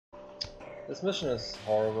This mission is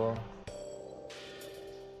horrible.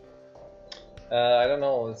 I don't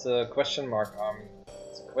know, it's a question mark army.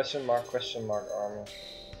 It's a question mark army.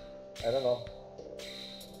 I don't know.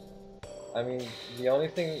 I mean, the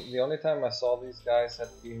only time I saw these guys had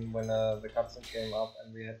been when the cutscene came up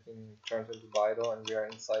and we had been turned into Bydo and we are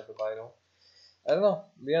inside the Bydo. I don't know,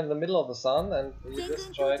 we are in the middle of the sun and we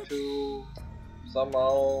just try to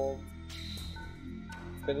somehow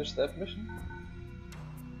finish that mission.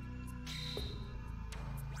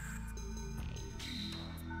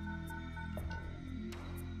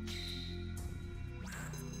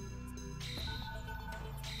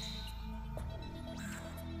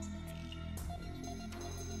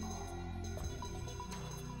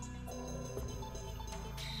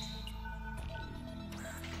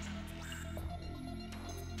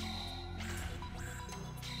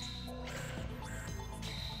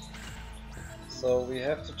 So we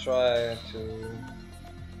have to try to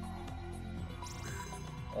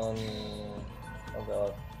oh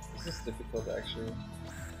god, this is difficult actually.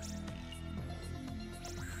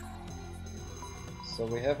 So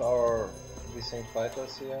we have our desync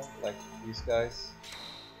fighters here, like these guys.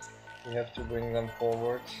 We have to bring them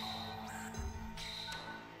forward.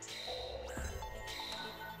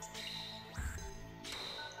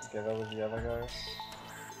 Together with the other guys.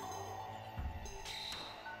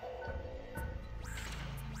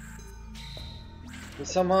 We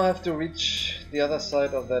somehow have to reach the other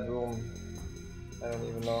side of that room. I don't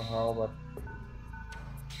even know how, but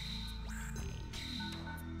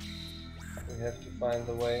we have to find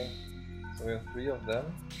the way. So we have 3 of them.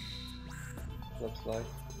 Looks like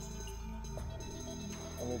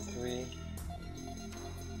only 3.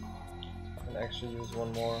 Can actually use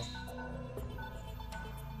one more.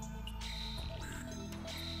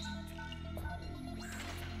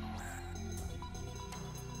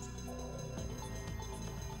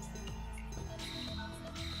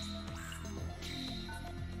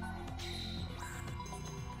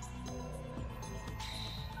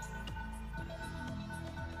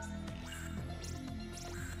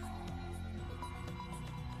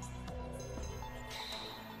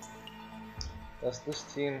 Does this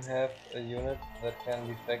team have a unit that can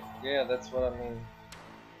defect? Yeah, that's what I mean.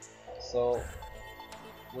 So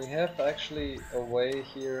we have actually a way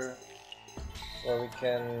here where we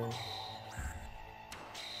can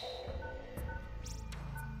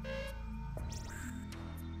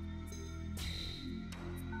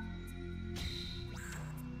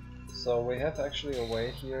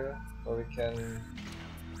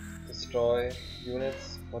destroy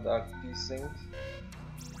units that are desynced.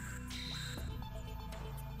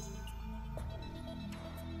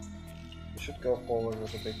 Should go forward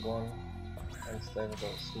with a big one and stay with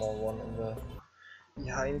a small one in the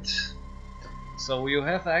behind. So you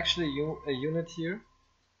have actually a unit here,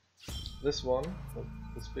 this one,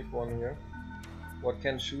 this big one here, what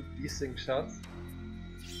can shoot desync shots.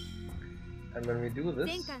 And when we do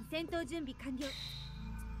this,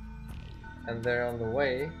 and they're on the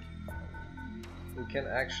way, we can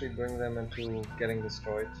actually bring them into getting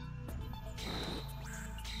destroyed.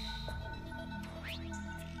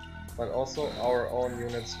 But also our own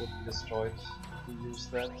units would be destroyed if we use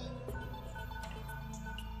that.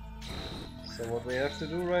 So what we have to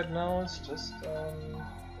do right now is just a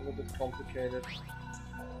little bit complicated.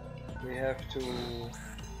 We have to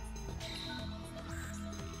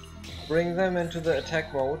bring them into the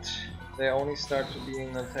attack mode. They only start to be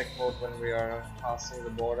in attack mode when we are passing the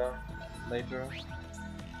border later.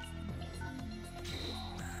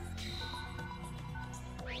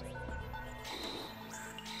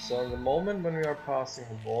 So in the moment when we are passing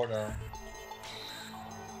the border,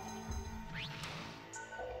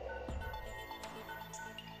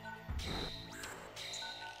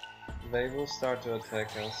 they will start to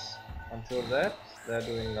attack us. Until that, they're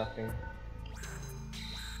doing nothing.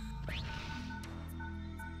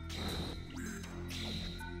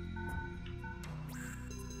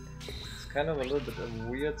 It's kind of a little bit of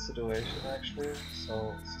a weird situation actually,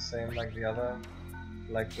 so it's the same like the other.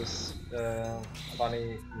 Like this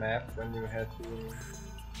funny map when you had to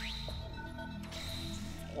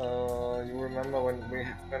you remember when we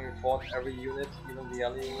fought every unit, even the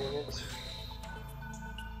alien unit?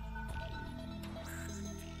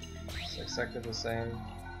 It's exactly the same.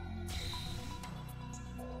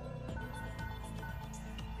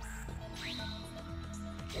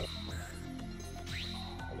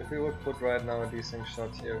 And if we would put right now a desync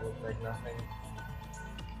shot here, it would make nothing.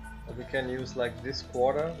 But we can use like this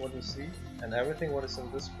quarter, what you see, and everything what is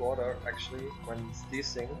in this quarter, actually, when it's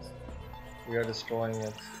desynced, we are destroying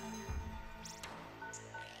it.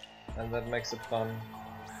 And that makes it fun.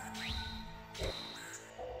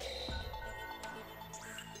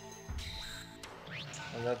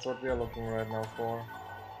 That's what we are looking right now for.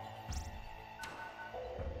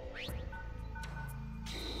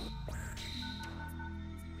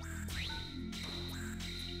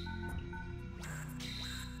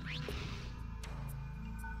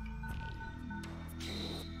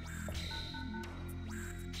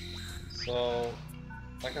 So,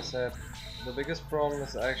 like I said, the biggest problem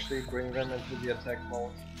is actually bring them into the attack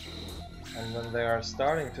mode. And when they are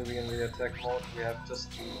starting to be in the attack mode, we have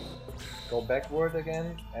just to go backward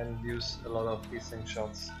again and use a lot of desync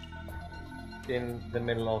shots in the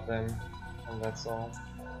middle of them, and that's all.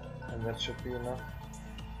 And that should be enough.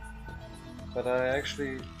 But I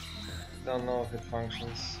actually don't know if it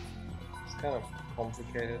functions. It's kind of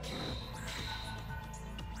complicated.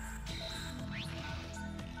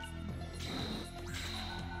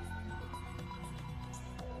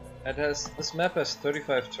 This map has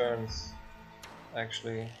 35 turns,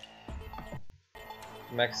 actually.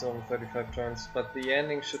 Maximum 35 turns, but the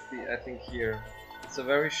ending should be, I think, here. It's a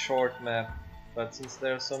very short map, but since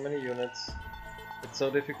there are so many units, it's so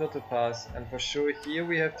difficult to pass, and for sure here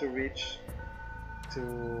we have to reach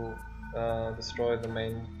to destroy the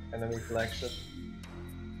main enemy flagship.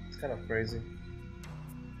 It's kind of crazy.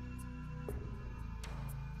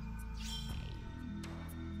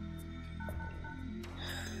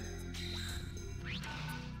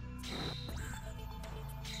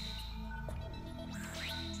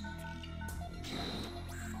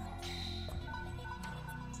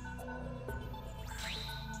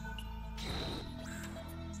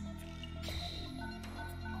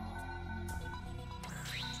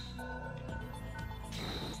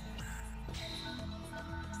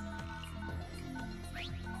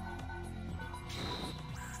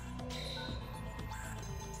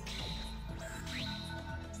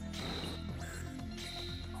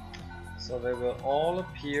 So they will all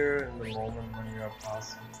appear in the moment when you are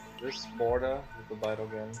passing this border with the Bydo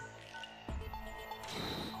again.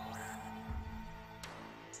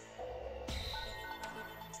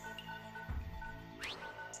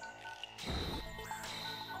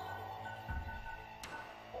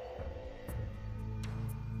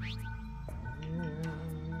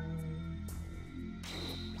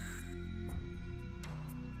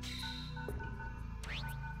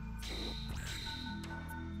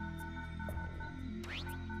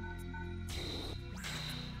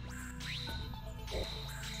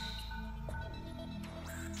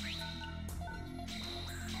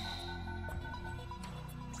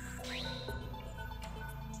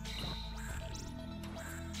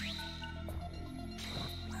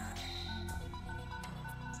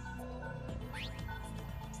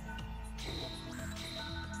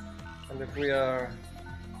 And if we are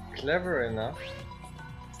clever enough,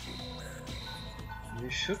 we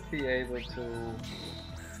should be able to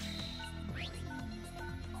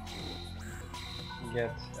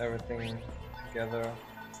get everything together.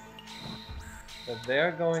 But they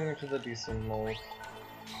are going into the desync mode.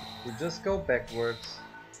 We just go backwards,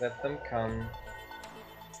 let them come,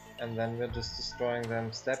 and then we're just destroying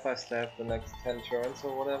them step by step the next 10 turns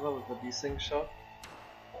or whatever with a desync shot.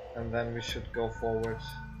 And then we should go forward.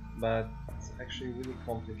 But it's actually really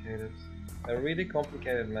complicated. A really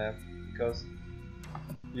complicated map, because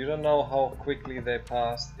you don't know how quickly they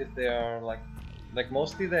pass, if they are like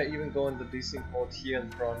mostly they even go in the desync mode here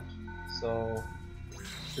in front. So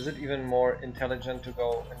is it even more intelligent to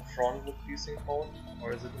go in front with desync mode,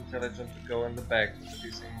 or is it intelligent to go in the back with the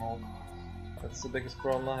desync mode? That's the biggest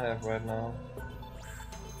problem I have right now.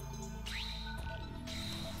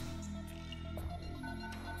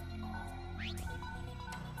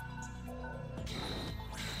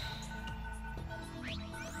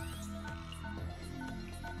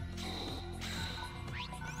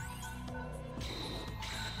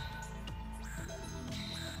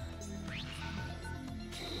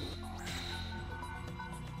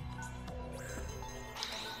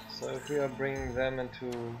 So if we are bringing them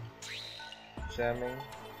into jamming,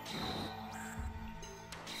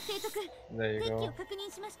 there you go.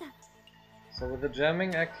 So with the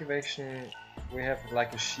jamming activation we have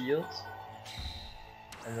like a shield,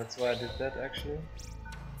 and that's why I did that actually.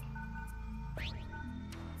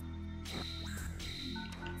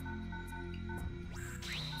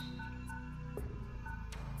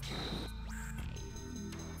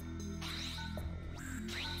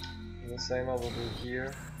 And the same I will do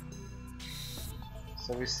here.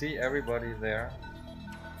 So we see everybody there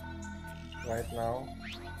right now,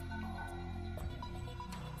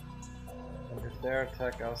 and if they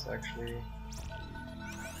attack us actually,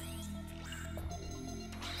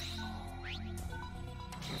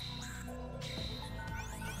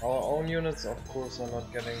 our own units of course are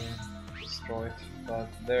not getting destroyed, but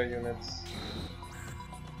their units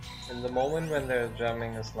In the moment when they're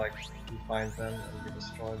jamming, it's like we find them and we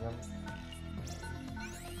destroy them.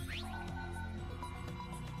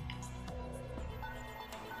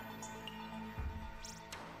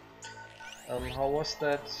 How was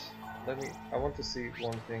that? I want to see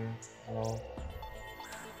one thing. No.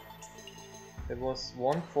 It was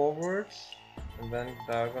one forward and then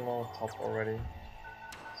diagonal top already.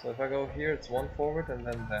 So if I go here, it's one forward and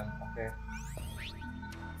then them. Okay.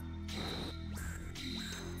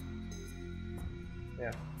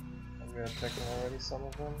 Yeah. And we are attacking already some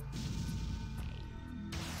of them.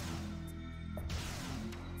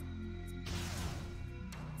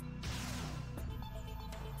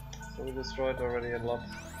 So we destroyed already a lot.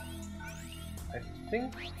 I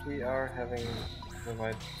think we are having the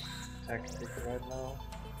right tactic right now.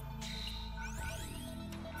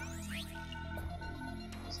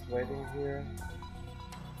 Just waiting here.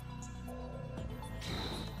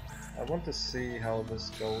 I want to see how this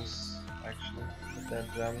goes actually with that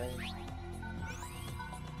jamming.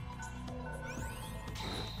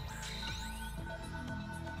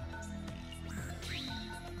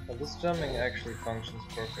 But this jamming actually functions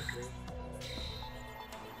perfectly.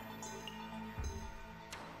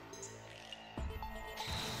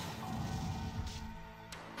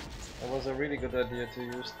 It was a really good idea to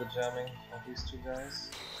use the jamming of these two guys.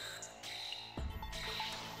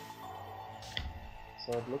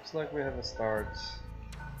 So it looks like we have a start.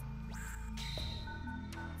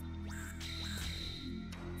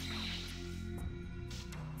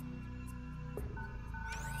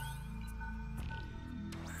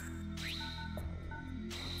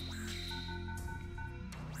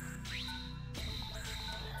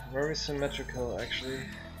 Very symmetrical actually.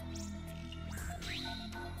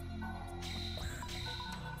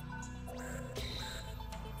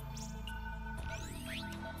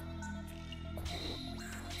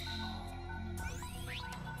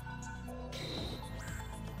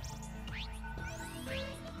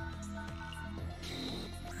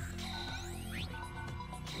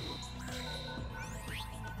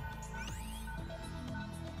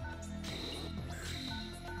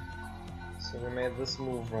 So we made this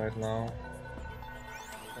move right now,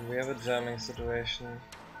 and we have a jamming situation.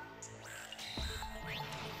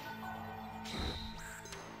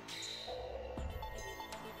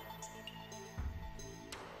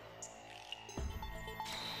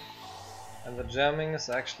 And the jamming is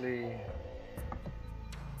actually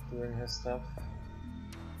doing his stuff.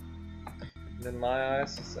 And in my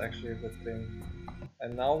eyes, it's actually a good thing.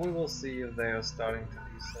 And now we will see if they are starting to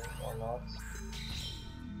desync or not.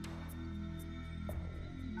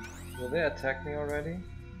 Will they attack me already?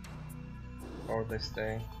 Or they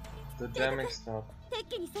stay? The jamming stopped.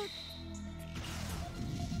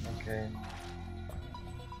 Okay.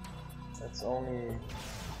 That's the only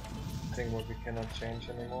thing what we cannot change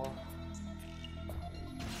anymore.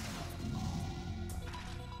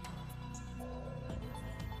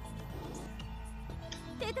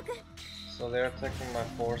 So they're attacking my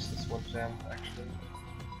forces, what jammed actually.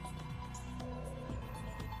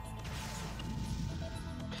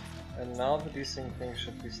 And now the desync thing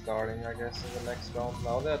should be starting, I guess, in the next round.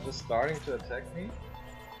 Now they're just starting to attack me,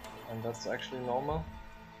 and that's actually normal.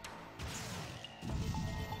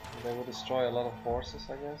 They will destroy a lot of forces,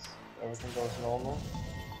 I guess. Everything goes normal.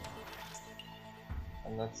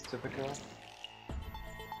 And that's typical.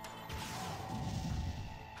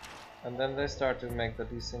 And then they start to make the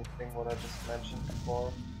desync thing, what I just mentioned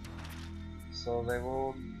before. So they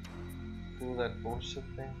will do that bullshit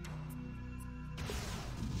thing.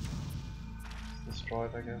 Destroyed,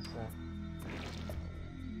 I guess, yeah.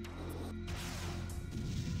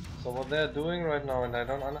 So what they're doing right now, and I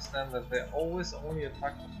don't understand that they always only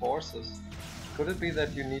attack the forces. Could it be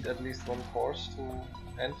that you need at least one force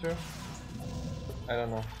to enter? I don't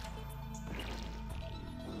know.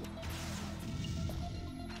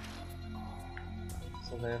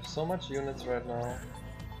 So they have so much units right now.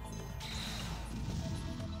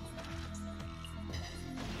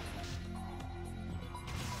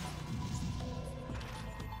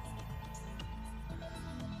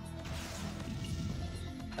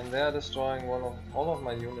 And they are destroying all of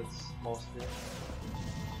my units mostly,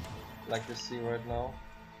 like you see right now.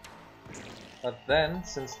 But then,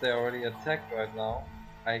 since they already attacked right now,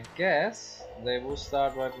 I guess they will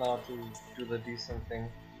start right now to do the desync thing.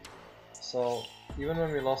 So even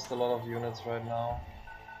when we lost a lot of units right now,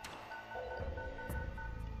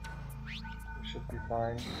 we should be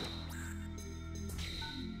fine.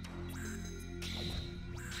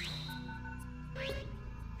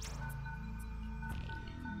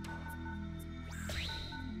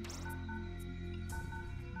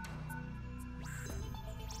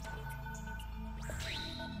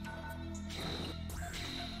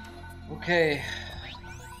 Okay,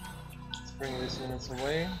 let's bring these units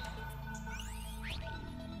away.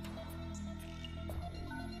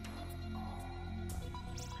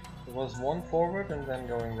 There was one forward and then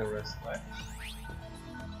going the rest, right?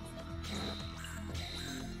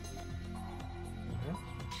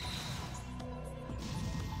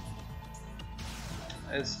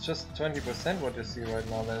 It's just 20% what you see right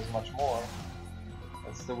now, there's much more.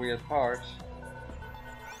 That's the weird part.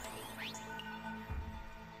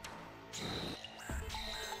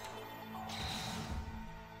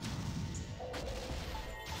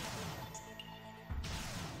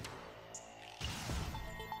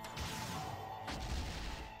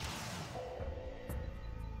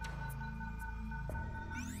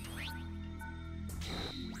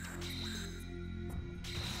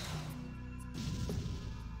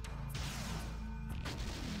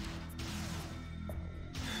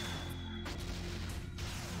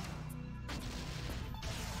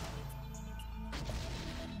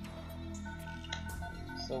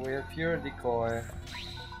 So we have here a decoy,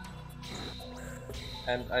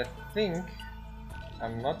 and I think,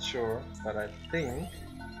 I'm not sure, but I think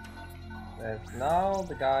that now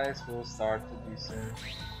the guys will start to desync,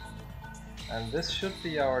 and this should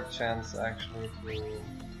be our chance actually to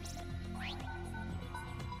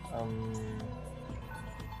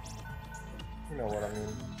you know what I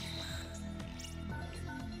mean,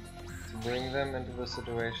 to bring them into the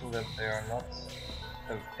situation that they are not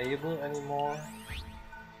able anymore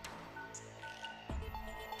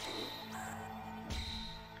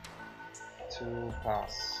to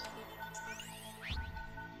pass.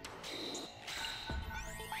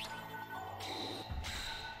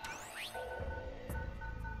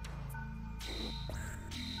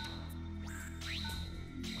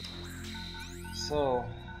 So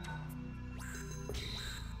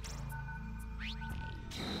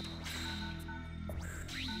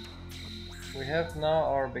we have now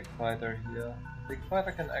our big fighter here. The big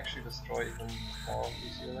fighter can actually destroy even more of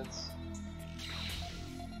these units.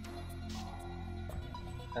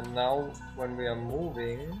 And now when we are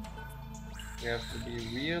moving, we have to be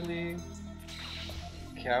really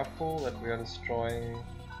careful that we are destroying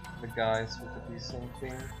the guys with the desync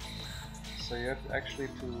thing. So you have actually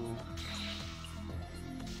to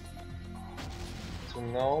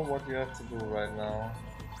know what you have to do right now.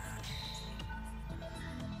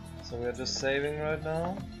 So we are just saving right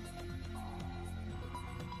now,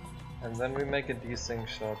 and then we make a desync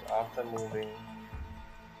shot after moving.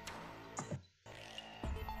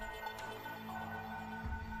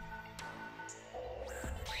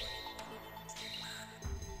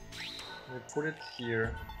 We put it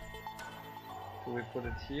here. Do we put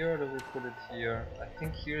it here or do we put it here? I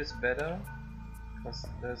think here is better because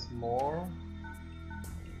there's more.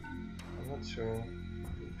 I'm not sure.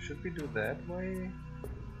 Should we do that way?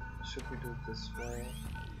 Or should we do it this way?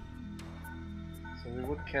 So we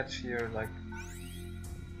would catch here like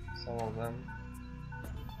some of them.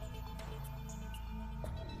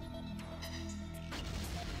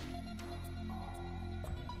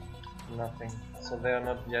 Nothing. So they are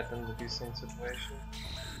not yet in the desync situation.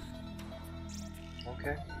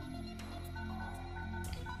 Okay.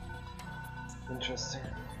 Interesting.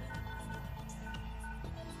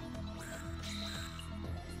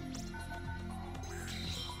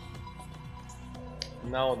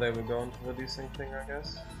 Now they will go into the desync thing, I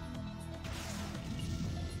guess.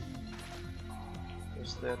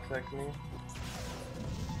 First they attack me.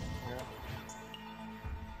 Yeah.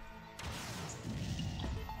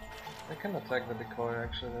 They can attack the decoy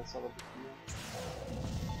actually, that's not a big deal.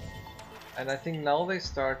 And I think now they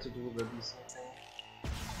start to do the desync thing.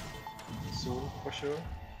 Soon, for sure.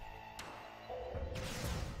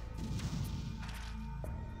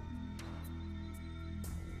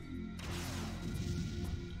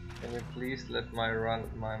 Can you please let my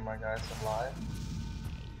guys alive?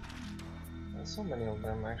 There's so many of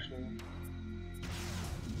them actually.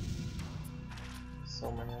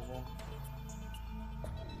 So many of them.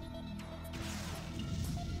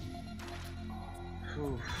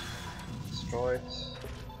 Whew. Destroyed.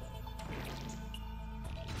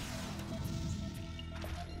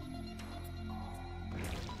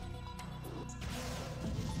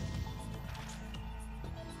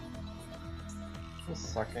 This is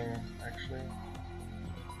sucking actually.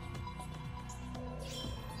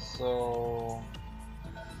 So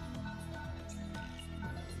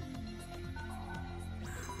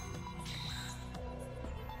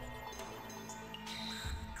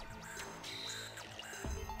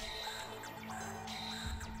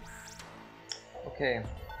okay.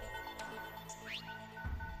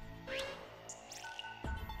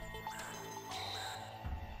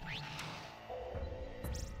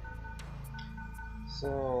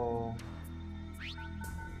 So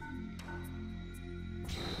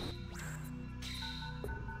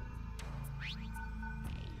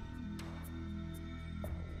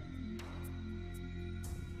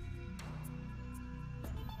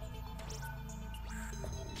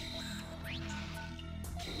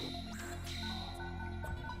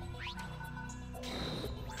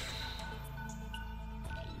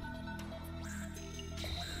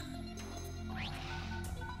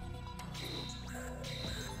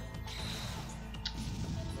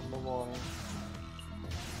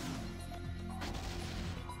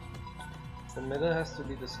the middle has to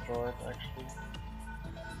be destroyed actually,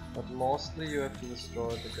 but mostly you have to destroy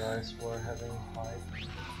the guys who are having fight.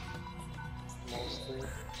 Mostly.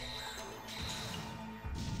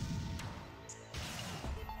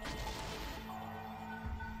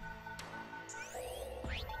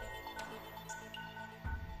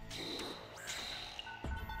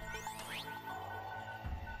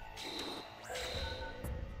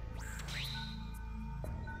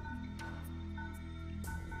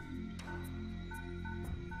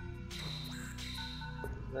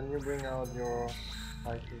 Then you bring out your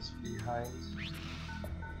fighters behind.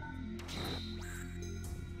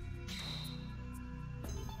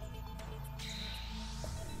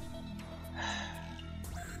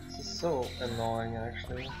 This is so annoying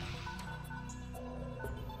actually.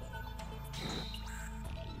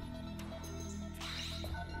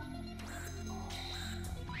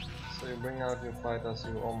 So you bring out your fighters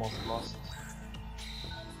you almost lost.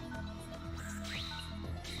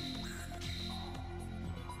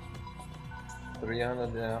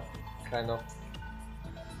 $300, yeah, kind of.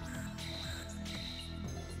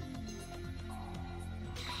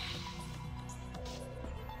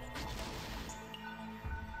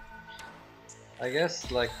 I guess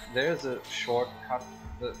like there's a shortcut,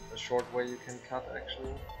 a short way you can cut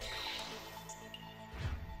actually.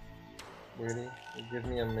 Really? You give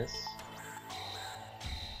me a miss?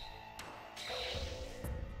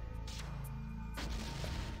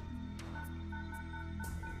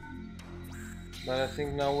 But I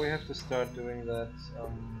think now we have to start doing that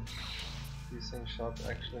Desync Shot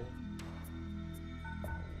actually.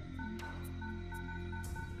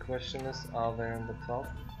 The question is, are they on the top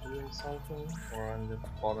doing something or on the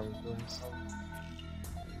bottom doing something?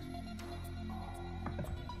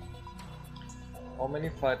 How many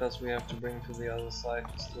fighters we have to bring to the other side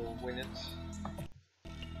to still win it?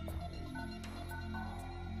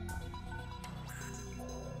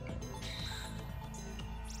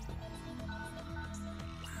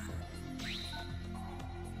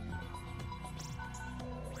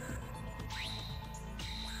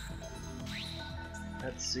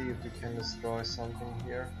 Let's see if we can destroy something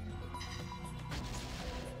here.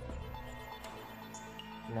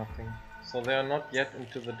 Nothing. So they are not yet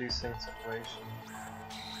into the desync situation.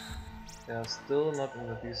 They are still not in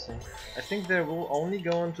the desync. I think they will only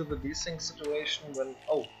go into the desync situation when...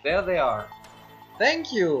 Oh, there they are!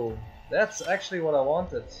 Thank you! That's actually what I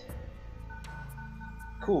wanted.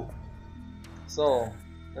 Cool. So,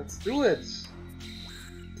 let's do it!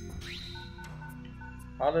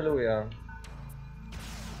 Hallelujah.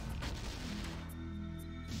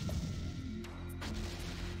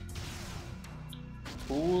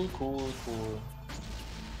 Cool, cool, cool.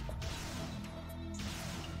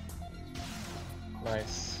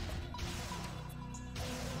 Nice.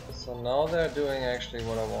 So now they're doing actually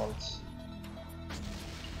what I want.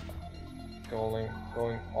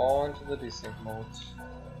 Going all into the desync mode.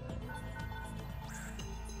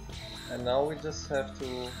 And now we just have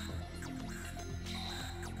to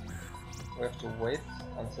wait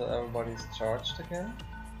until everybody's charged again.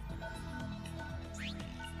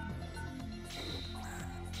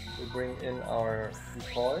 We bring in our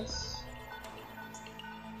decoys.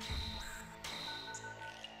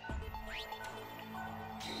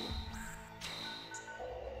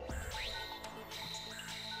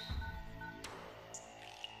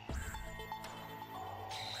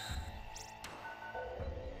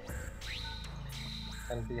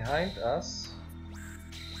 And behind us,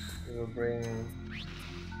 we will bring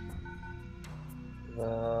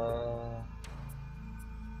the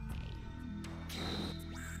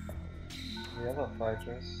other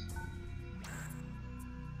fighters.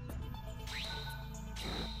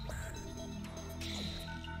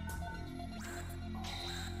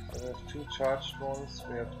 So we have two charged ones,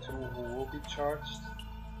 we have two who will be charged.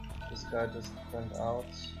 This guy just went out.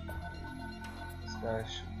 This guy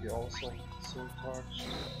should be also soon charged.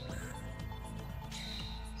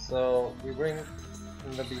 So we bring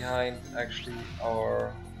in the behind actually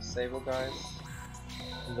our Sable guys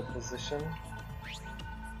in the position.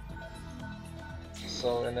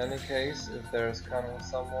 So in any case, if there's coming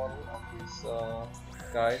someone of these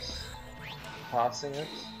guys passing it,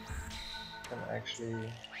 can actually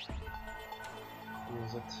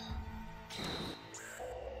use it.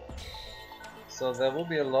 So there will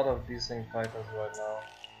be a lot of desync fighters right now.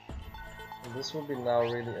 And this will be now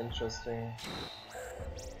really interesting.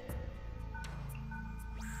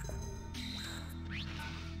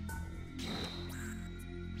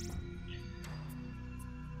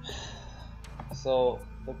 So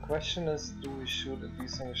the question is, do we shoot a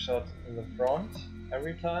desync shot in the front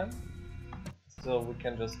every time, so we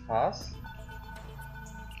can just pass?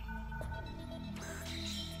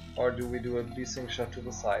 Or do we do a desync shot to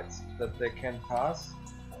the sides, that they can pass,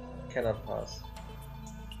 cannot pass?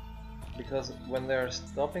 Because when they're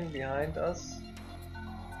stopping behind us,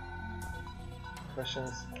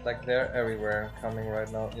 questions like they're everywhere coming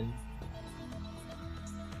right now in.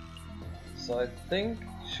 So I think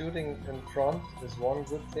shooting in front is one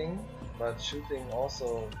good thing, but shooting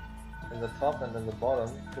also in the top and in the bottom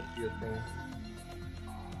could be a thing.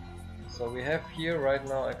 So we have here right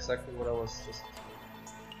now exactly what I was just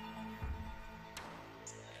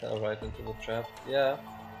fell right into the trap. Yeah.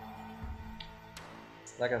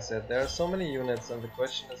 Like I said, there are so many units and the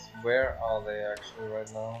question is, where are they actually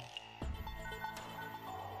right now?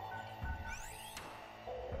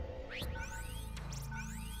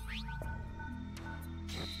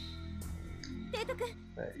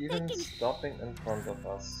 They're even stopping in front of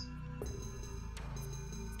us.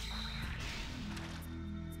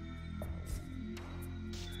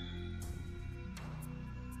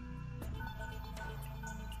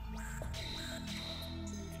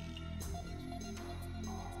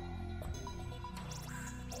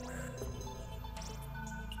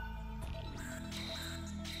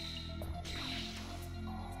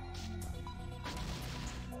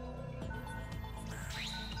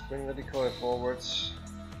 Bring the decoy forwards.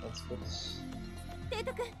 That's good. It's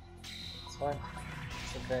fine.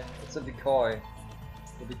 It's okay. It's a decoy.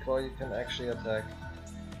 The decoy you can actually attack.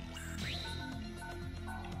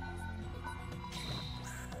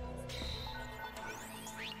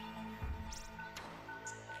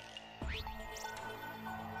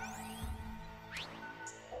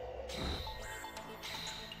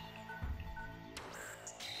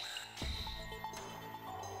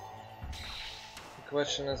 The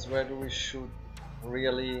question is, where do we shoot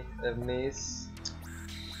really a miss?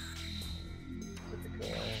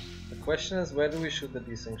 The question is, where do we shoot the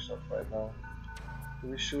desync shot right now? Do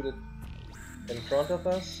we shoot it in front of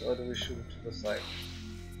us or do we shoot it to the side?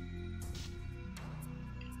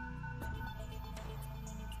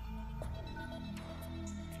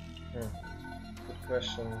 Good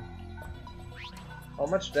question. How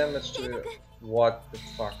much damage do we... What the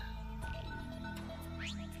fuck?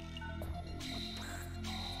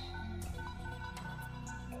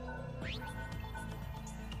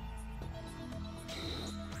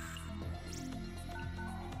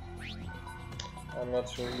 I'm not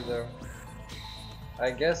sure either.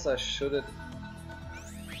 I guess I should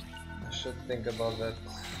think about that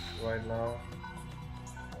right now.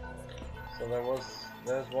 So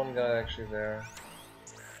there's one guy actually there.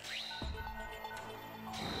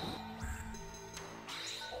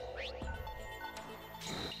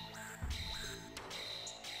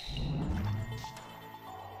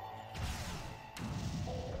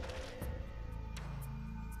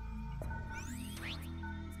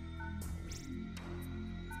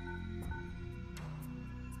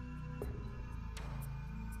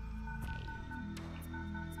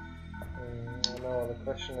 No, the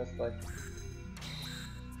question is like,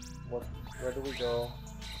 where do we go?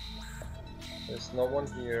 There's no one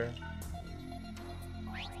here.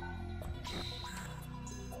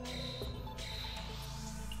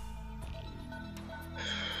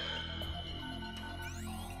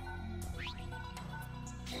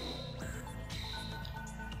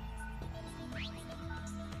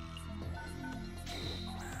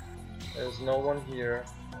 There's no one here.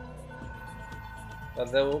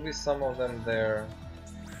 But there will be some of them there.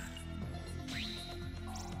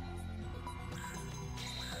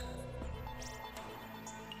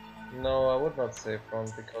 No, I would not say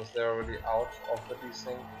front because they're already out of the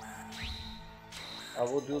desync. I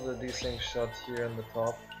will do the desync shot here in the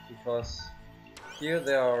top because here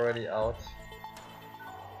they are already out.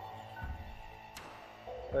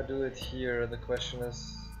 If I do it here, the question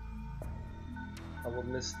is, I will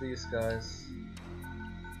miss these guys.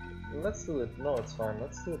 Let's do it. No, it's fine.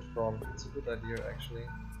 Let's do it front. It's a good idea, actually.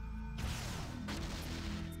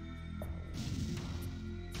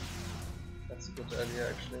 That's a good idea,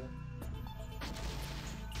 actually.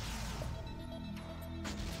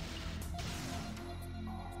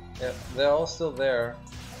 Yeah, they're all still there.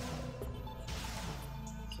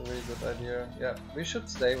 It's a really good idea. Yeah, we should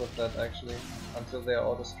stay with that actually, until they are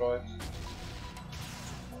all destroyed.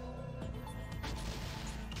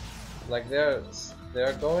 Like they're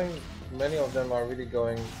going, many of them are really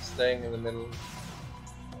going, staying in the middle.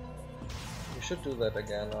 We should do that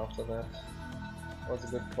again after that. That was a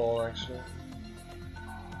good call actually.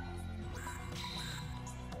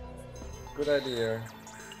 Good idea.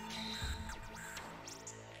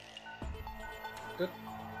 Good.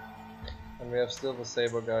 And we have still the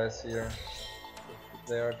saber guys here.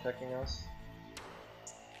 They are attacking us.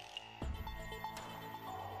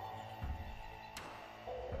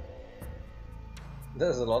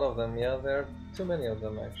 There's a lot of them, yeah, there are too many of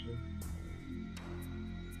them actually.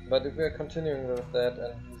 But if we are continuing with that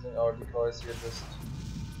and using our decoys here, just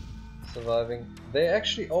surviving, they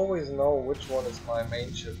actually always know which one is my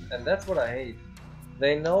main ship, and that's what I hate.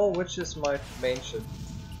 They know which is my main ship,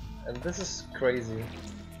 and this is crazy.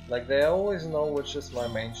 Like they always know which is my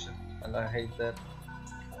main ship, and I hate that.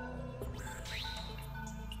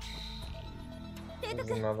 There's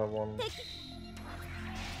another one.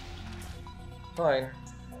 Fine,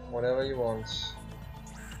 whatever you want.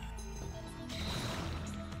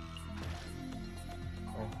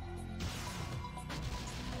 Oh.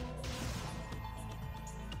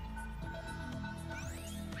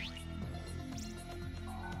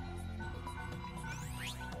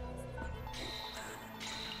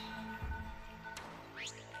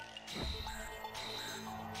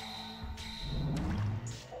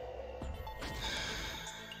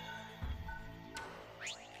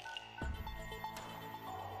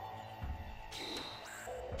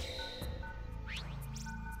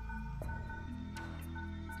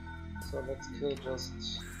 So let's kill just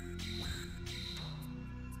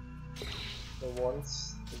the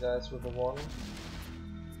ones, the guys with the one.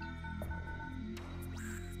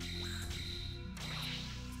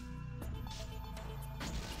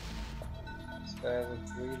 This guy has a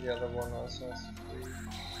 3, the other one also has a 3.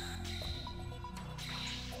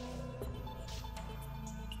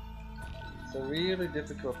 It's a really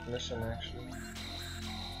difficult mission actually.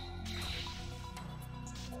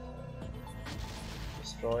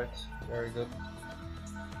 Destroyed. Very good.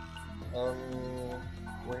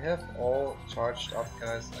 We have all charged up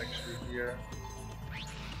guys actually here,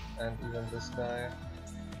 and even this guy.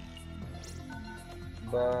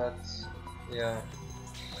 But yeah,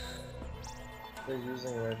 they're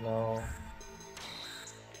using right now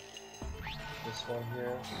this one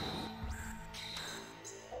here.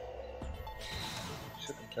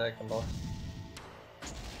 Should attack a lot.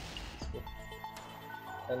 That's good.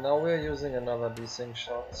 And now we're using another Desync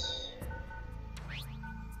Shot.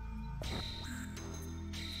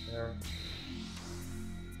 There.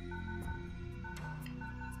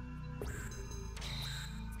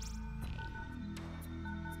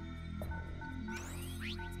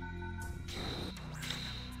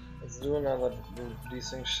 Let's do another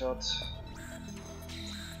Desync Shot.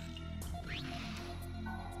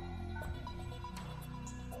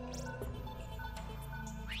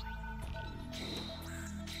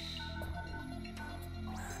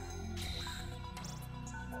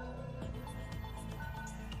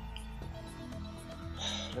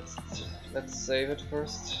 Let's save it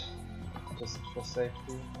first, just for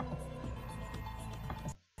safety.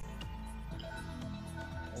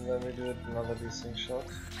 And then we do another Desync Shot.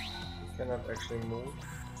 We cannot actually move.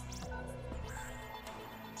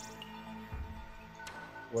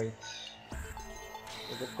 Wait.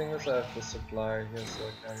 The good thing is I have the supply here, so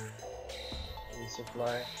I can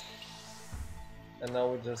resupply. And now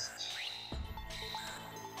we just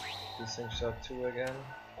Desync Shot 2 again.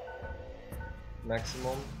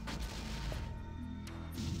 Maximum.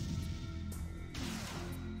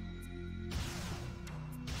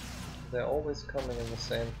 They're always coming in the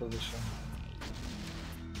same position.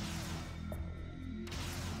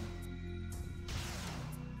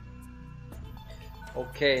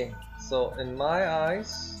 Okay, so in my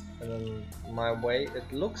eyes and in my way,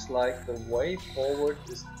 it looks like the way forward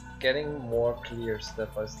is getting more clear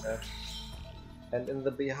step by step. And in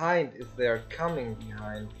the behind, if they are coming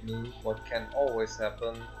behind me, what can always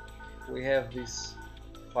happen, we have these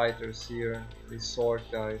fighters here, these sword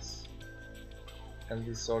guys. And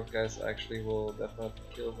these sword guys actually will definitely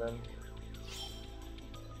kill them.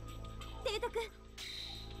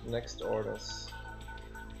 Next orders.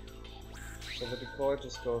 So the decoy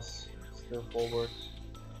just goes still forward.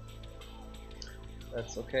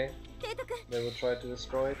 That's okay. They will try to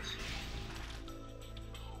destroy it.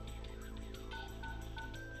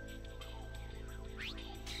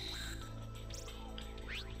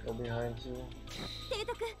 Go behind you.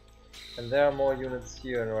 And there are more units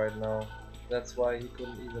here right now. That's why he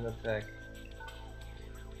couldn't even attack.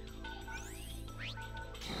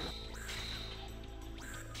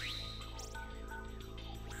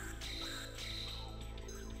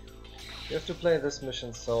 You have to play this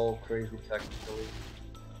mission so crazy tactically.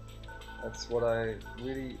 That's what I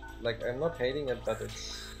really like. I'm not hating it, but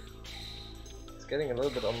it's getting a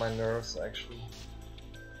little bit on my nerves actually.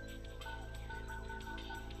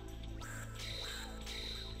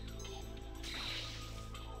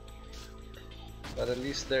 But at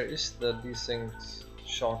least there is the Desync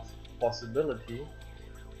Shot possibility.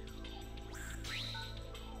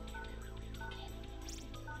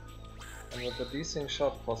 And with the Desync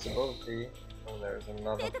Shot possibility, oh, there's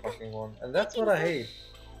another fucking one. And that's what I hate.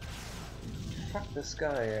 Fuck this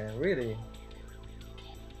guy, really.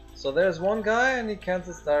 So there's one guy and he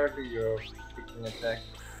cancels directly your freaking attack.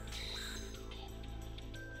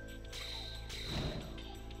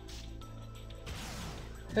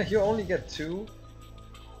 You only get 2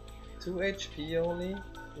 HP only?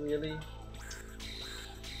 Really?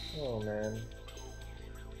 Oh man.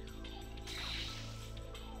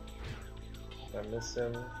 I miss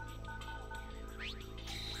him.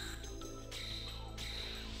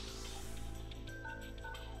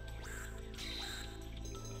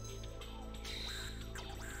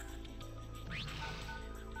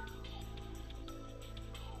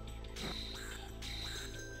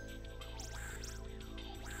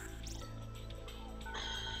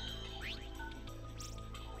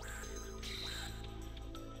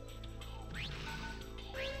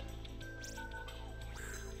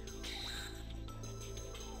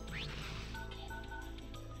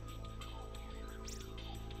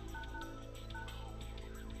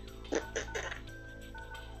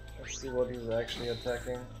 See what he's actually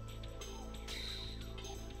attacking.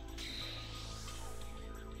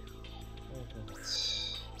 Okay.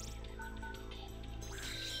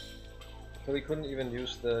 So he couldn't even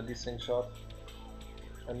use the Desync Shot.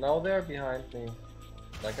 And now they're behind me,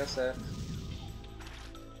 like I said.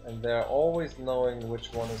 And they're always knowing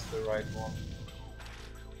which one is the right one.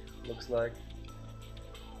 Looks like.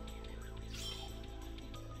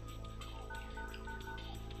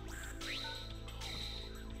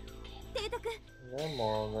 There are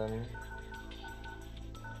more of them.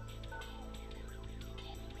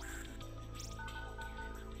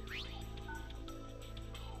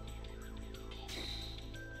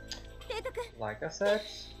 Like I said,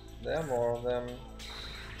 there are more of them.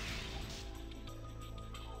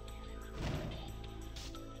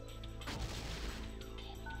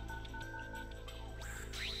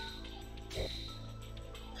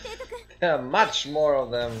 There are much more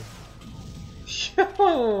of them.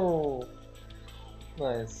 Yo!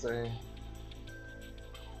 Nice.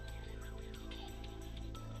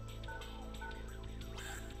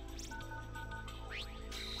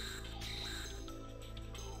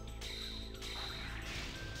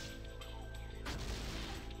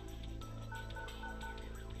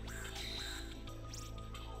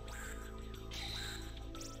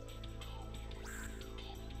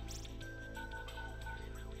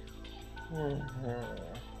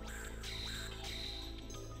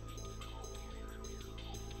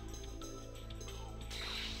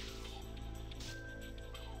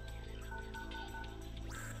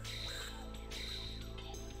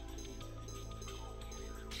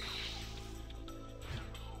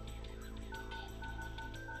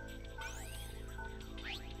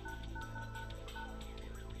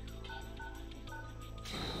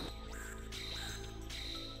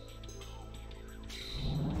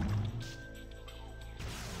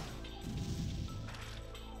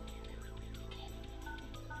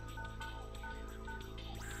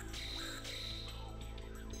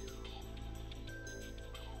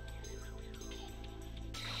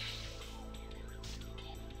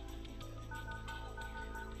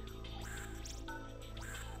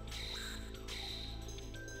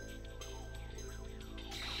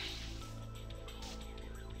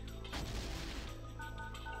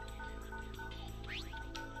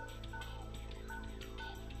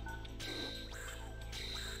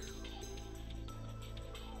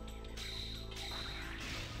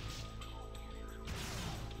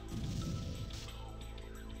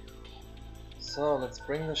 So let's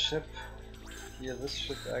bring the ship here, this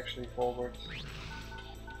ship actually forward.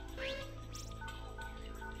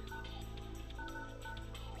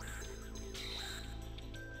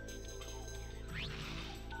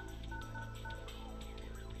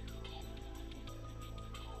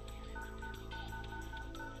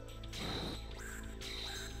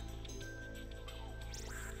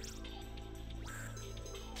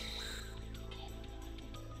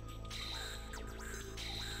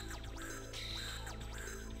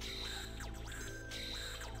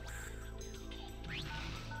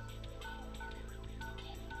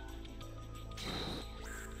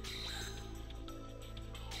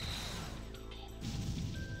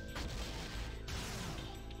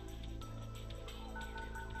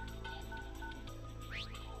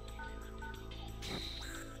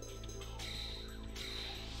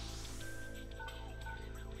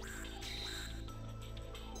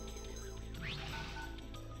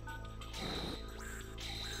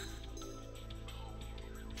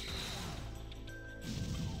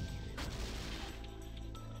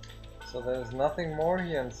 So there's nothing more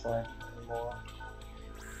here inside anymore.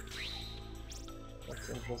 That's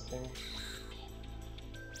interesting.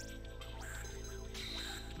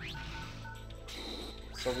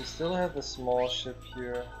 So we still have the small ship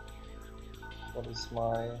here. What is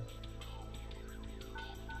my...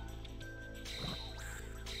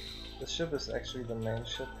 The ship is actually the main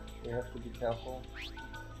ship. We have to be careful.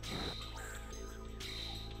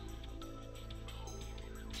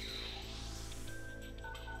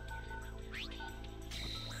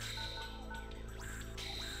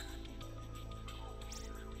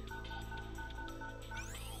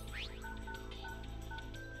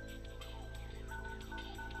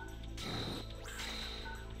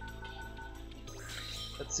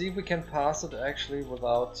 Let's see if we can pass it actually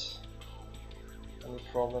without any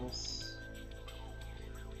problems.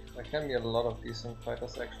 There can be a lot of decent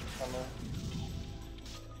fighters actually coming.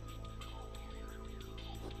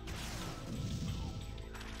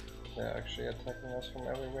 They're actually attacking us from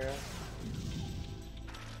everywhere.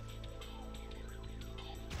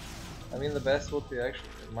 I mean, the best would be actually...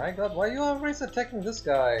 My god, why are you always attacking this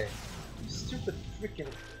guy? You stupid freaking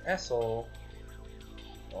asshole.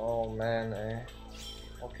 Oh man, eh.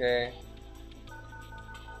 Okay.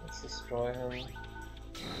 Let's destroy him.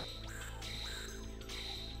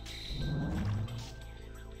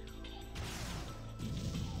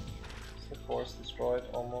 Is the force destroyed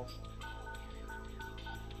almost?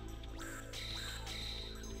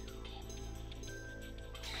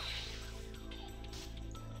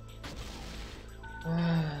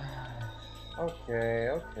 Okay,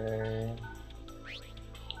 okay.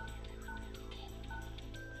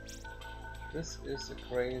 This is a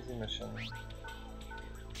crazy mission.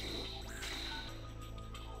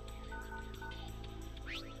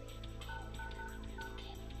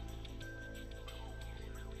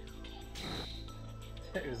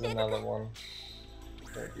 There is another one.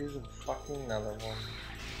 There is a fucking another one.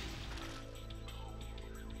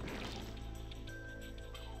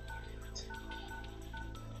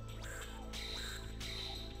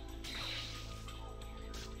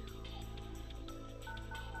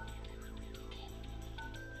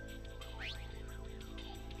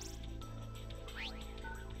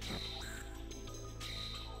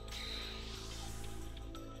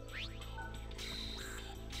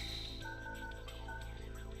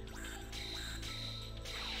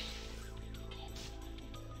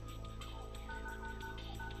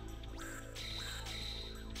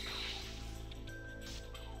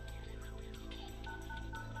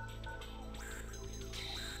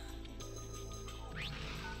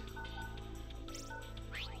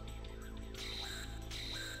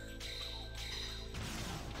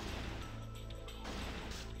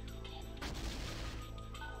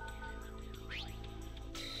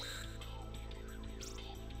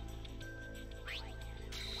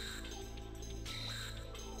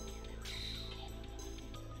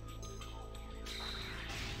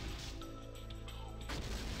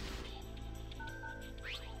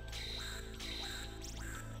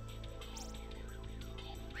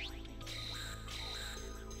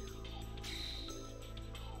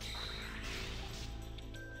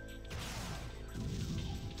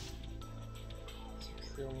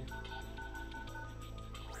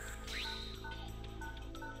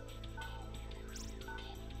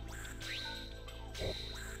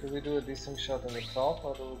 Do we do a desync shot in the top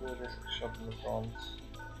or do we do a desync shot in the front?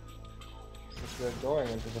 Since we're going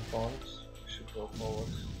into the front, we should go forward.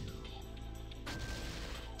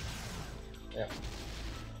 Yeah.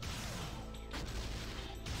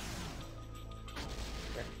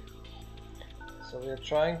 Okay. So we are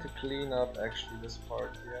trying to clean up actually this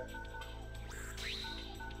part here.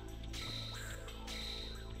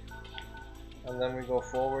 And then we go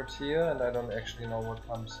forward here, and I don't actually know what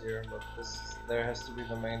comes here, but there has to be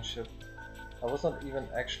the main ship. I was not even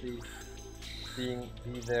actually be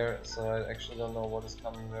there, so I actually don't know what is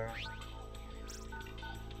coming there.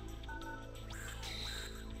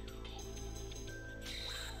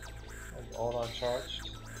 And all are charged.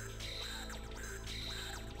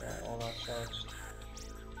 Yeah, all are charged.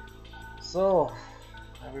 So,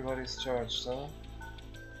 everybody's charged, huh?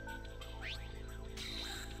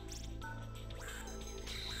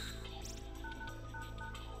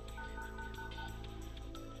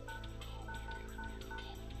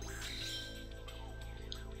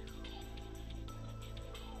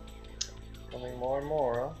 Coming more and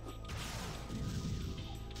more, huh?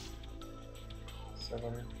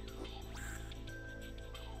 7.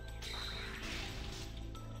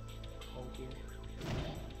 20.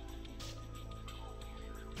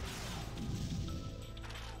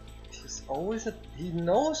 He's always he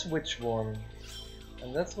knows which one.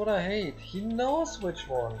 And that's what I hate. He knows which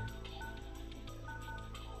one.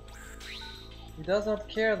 He does not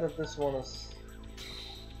care that this one is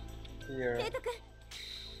here.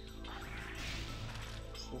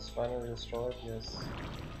 Is this finally destroyed? Yes.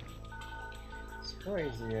 It's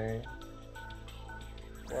crazy, eh?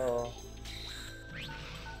 Well,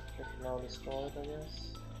 it's now destroyed, I guess.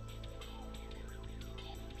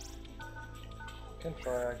 You can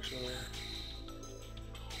try actually.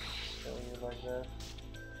 Showing you like that.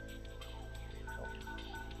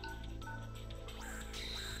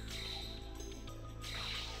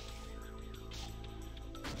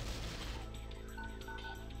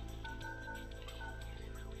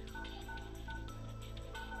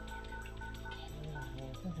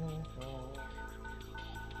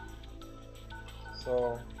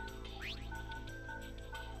 So,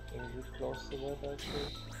 can you get close to that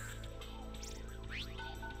actually?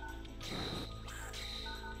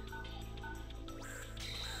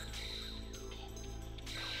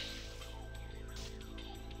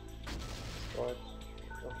 Destroyed.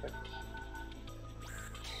 Perfect.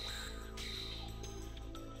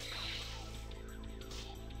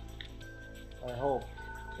 I hope,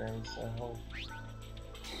 James, I hope.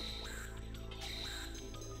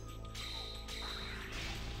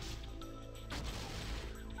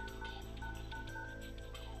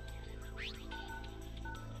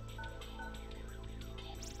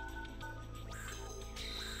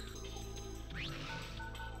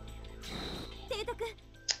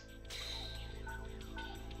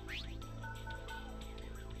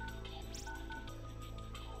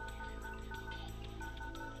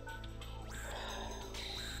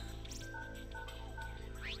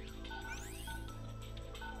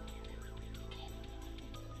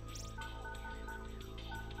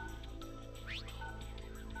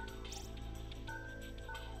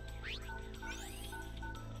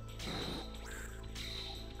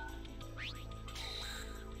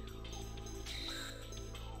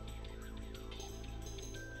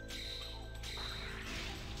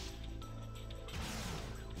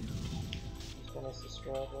 This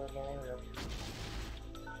destroyed right now, yeah.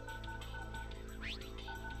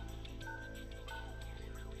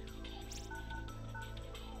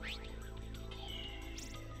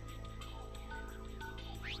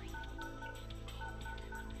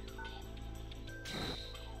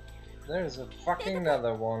 There's a fucking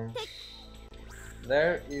another one.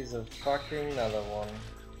 There is a fucking another one.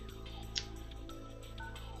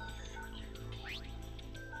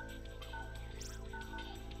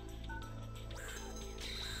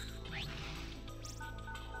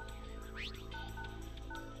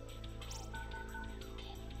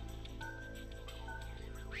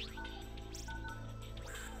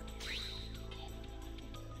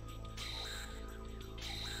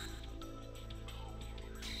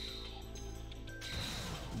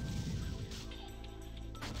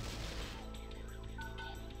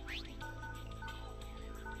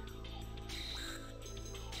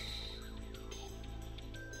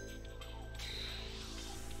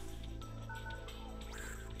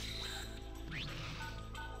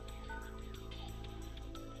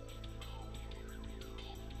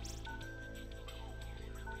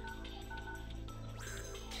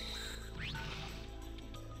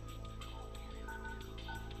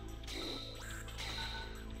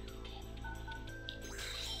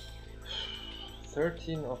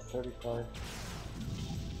 $13 of 35.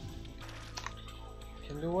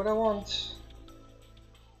 Can do what I want.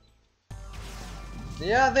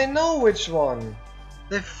 Yeah, they know which one.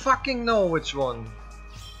 They fucking know which one.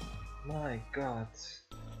 My god.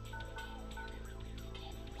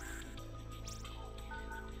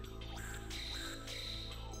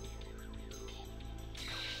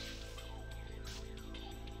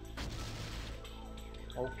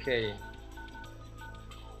 Okay.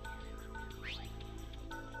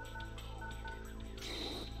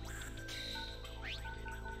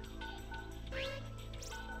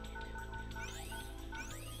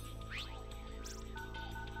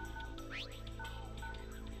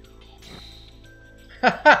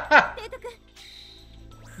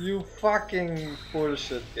 You fucking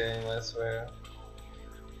bullshit game, I swear.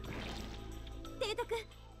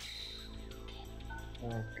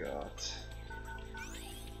 Oh god.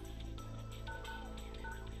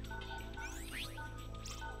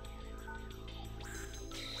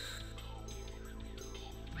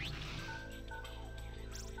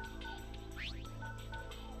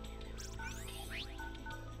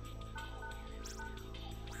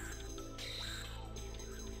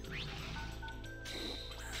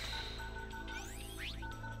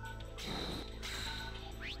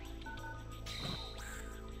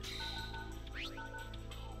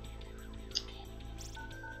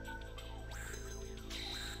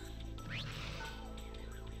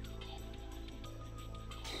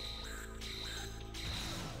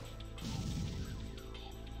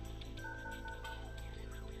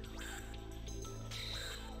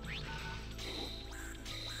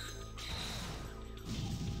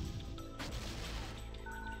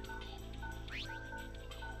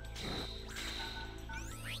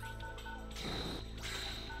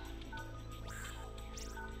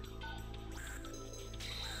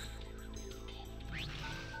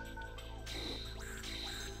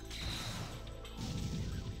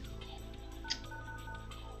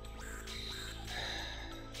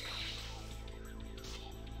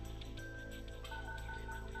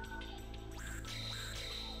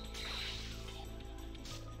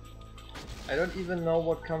 I don't even know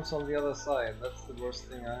what comes on the other side. That's the worst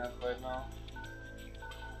thing I have right now.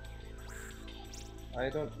 I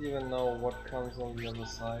don't even know what comes on the other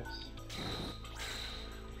side.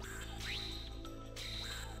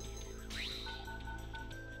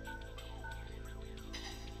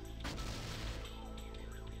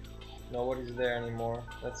 Nobody's there anymore.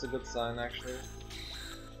 That's a good sign, actually.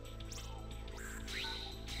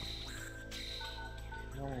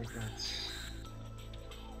 Oh my god.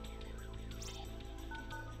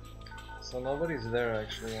 So nobody's there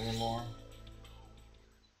actually anymore.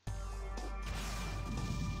 We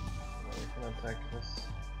can attack this.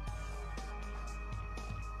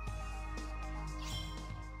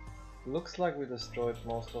 Looks like we destroyed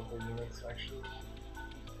most of the units actually.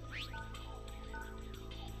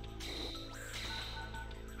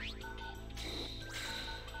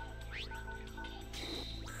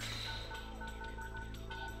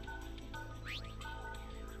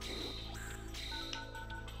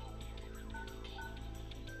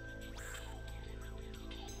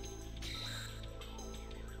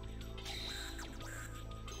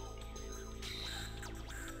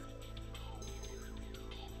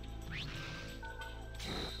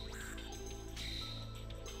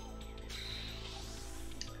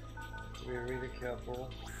 Be really careful.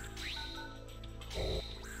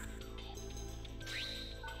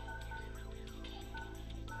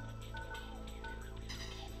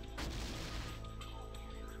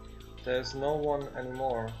 There's no one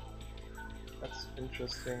anymore. That's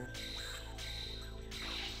interesting.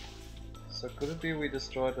 So could it be we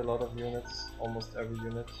destroyed a lot of units? Almost every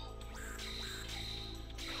unit?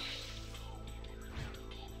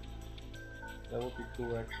 That would be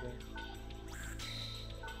cool actually.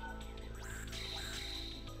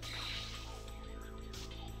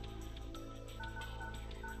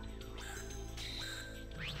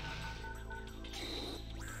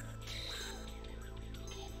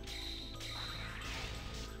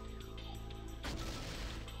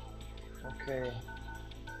 Okay.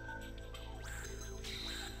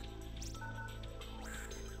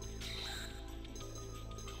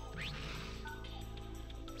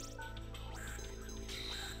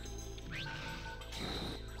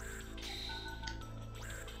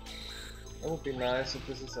 That would be nice if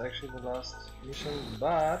this is actually the last mission,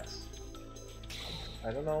 but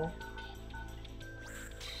I don't know.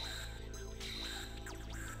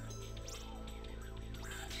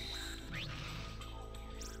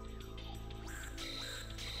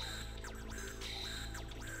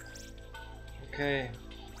 Okay.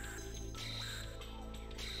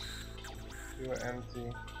 You are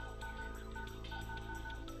empty.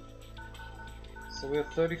 So we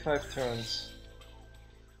have 35 turns.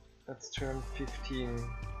 That's turn 15.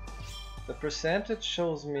 The percentage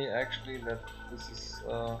shows me actually that this is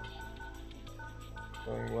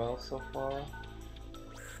going well so far.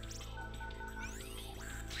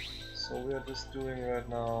 So we are just doing right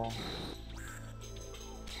now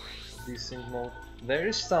desync mode. There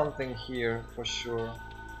is something here for sure,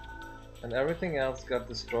 and everything else got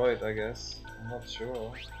destroyed, I guess. I'm not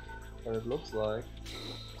sure, but it looks like.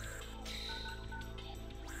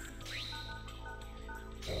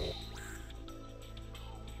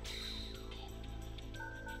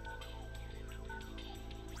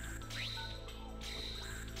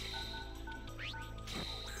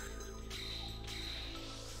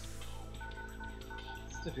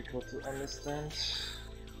 It's difficult to understand.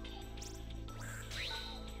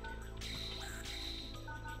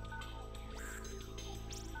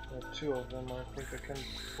 Two of them I think I can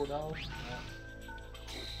put out. Yeah.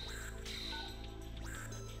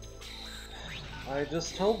 I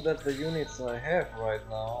just hope that the units I have right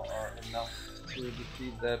now are enough to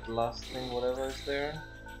defeat that last thing, whatever is there.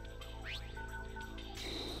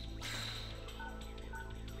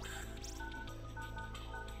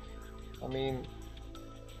 I mean,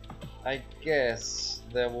 I guess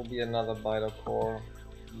there will be another Bydo Core,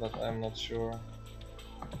 but I'm not sure.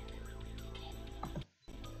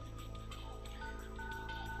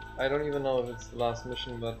 I don't even know if it's the last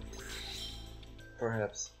mission, but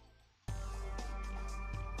perhaps.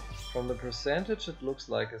 From the percentage it looks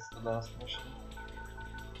like it's the last mission.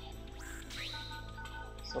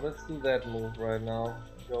 So let's do that move right now.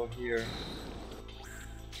 Go here.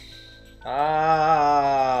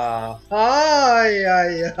 Ah!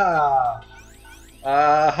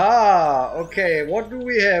 Aha! Okay, what do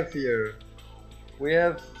we have here? We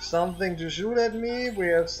have something to shoot at me, we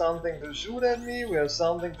have something to shoot at me, we have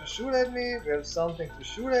something to shoot at me, we have something to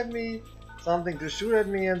shoot at me, something to shoot at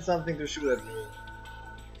me, and something to shoot at me.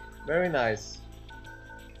 Very nice.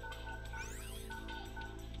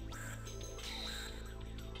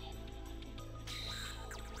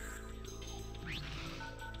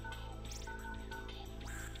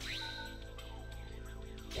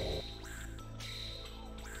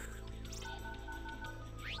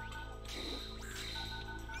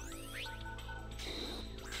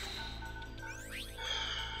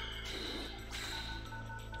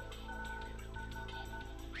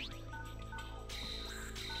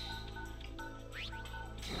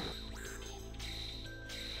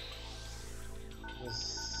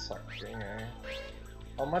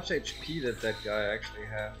 much HP did that guy actually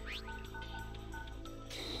have?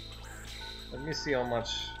 Let me see how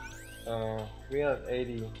much.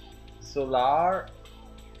 380. Solar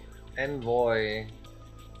Envoy.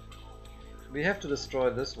 We have to destroy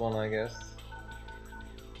this one, I guess.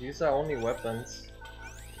 These are only weapons.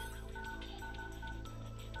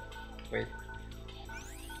 Wait.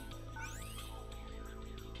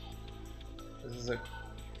 This is a...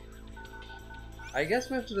 I guess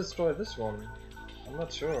we have to destroy this one. I'm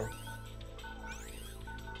not sure.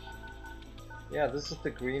 Yeah, this is the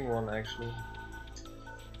green one actually.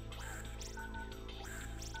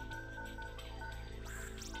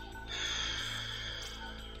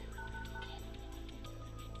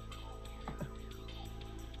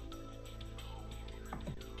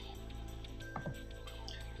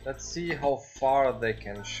 Let's see how far they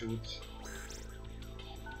can shoot.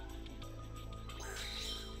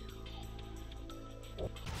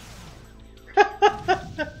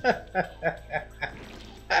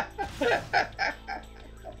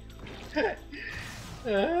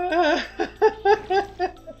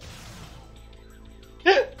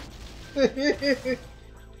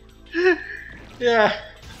 Yeah.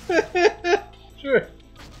 Sure.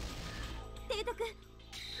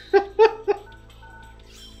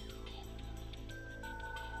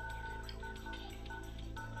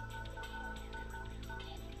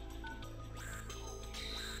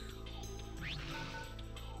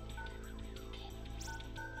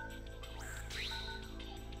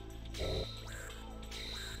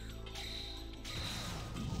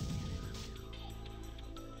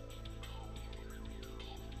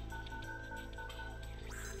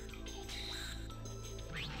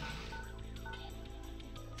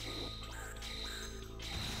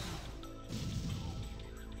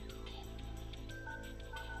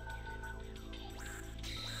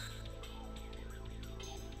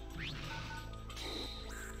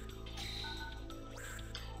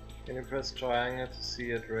 Can you press triangle to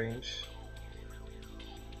see at range?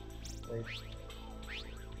 Wait.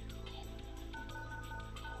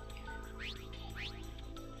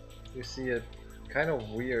 You see it kind of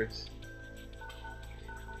weird.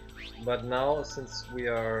 But now, since we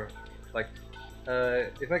are like,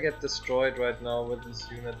 if I get destroyed right now with this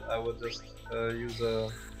unit, I would just use the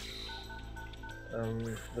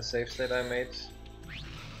save state I made.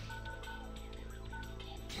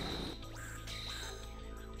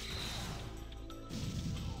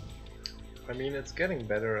 I mean, it's getting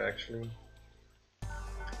better actually.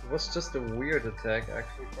 It was just a weird attack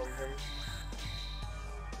actually from him.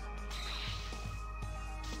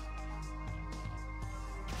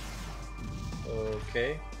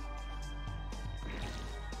 Okay.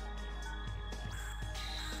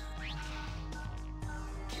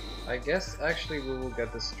 I guess actually we will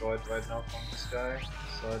get destroyed right now from this guy,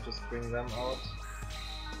 so I just bring them out.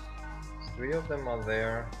 3 of them are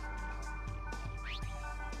there.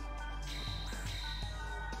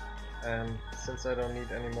 And since I don't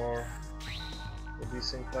need any more the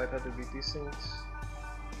desync fighter to be desynced,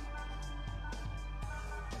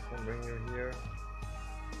 I can bring you here.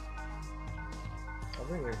 I'll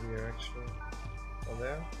bring you here actually. Oh,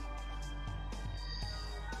 there?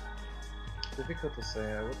 Difficult to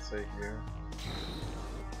say, I would say here.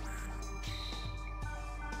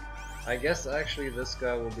 I guess actually this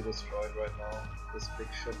guy will be destroyed right now. This big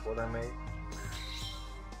ship what I made.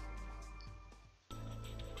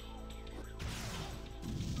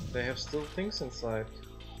 They have still things inside.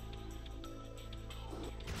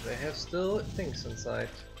 They have still things inside.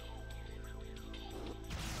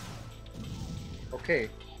 Okay,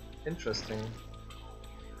 interesting.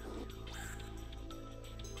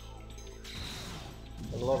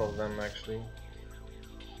 A lot of them actually.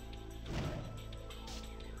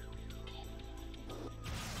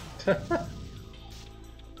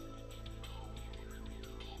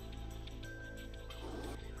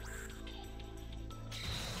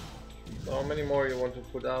 How many more you want to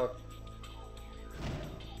put out?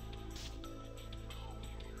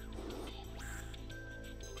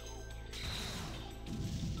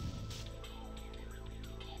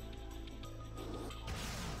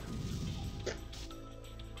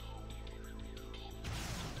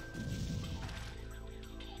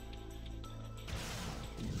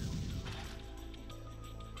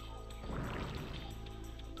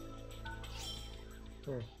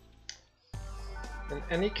 In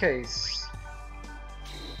any case,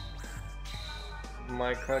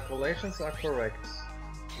 my calculations are correct.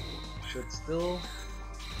 Should still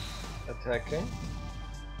attack him.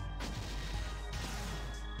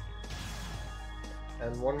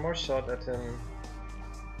 And one more shot at him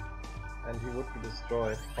and he would be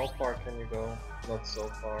destroyed. How far can you go? Not so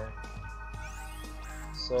far.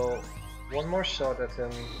 So one more shot at him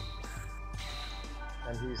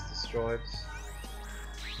and he's destroyed.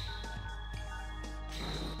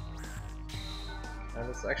 And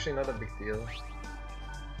it's actually not a big deal.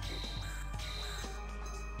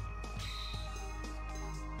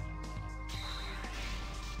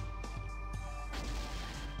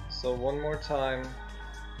 So one more time,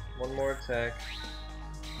 one more attack,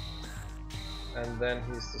 and then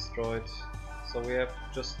he's destroyed. So we have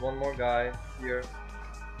just one more guy here.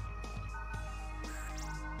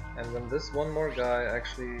 And when this one more guy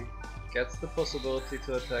actually gets the possibility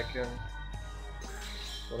to attack him,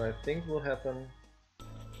 what I think will happen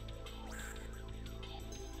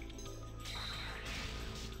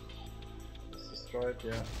is destroyed,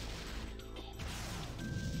 yeah.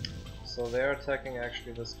 So they're attacking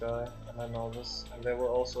actually this guy, and I know this, and they will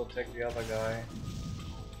also attack the other guy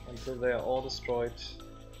until they are all destroyed.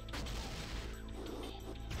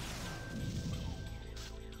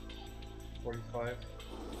 $45.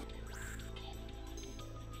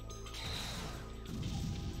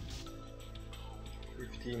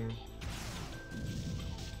 15.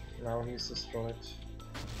 Now he's destroyed.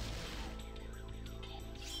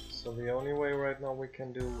 So the only way right now we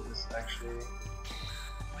can do is actually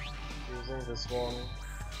using this one,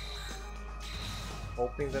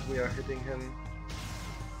 hoping that we are hitting him.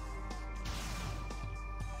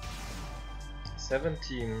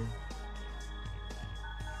 17.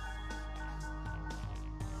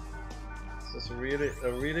 This is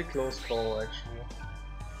a really close call actually.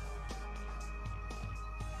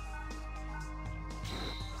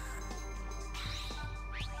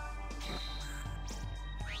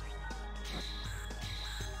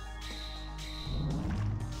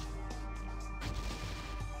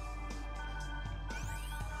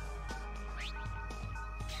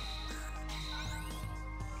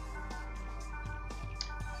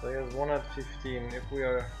 So he has 1 at 15. If we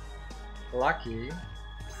are lucky,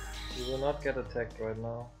 he will not get attacked right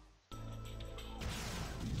now.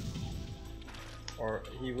 Or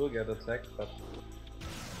he will get attacked, but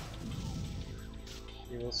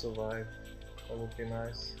he will survive. That would be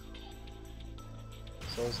nice.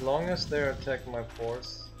 So as long as they attack my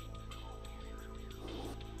force.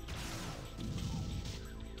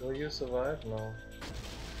 Will you survive? No.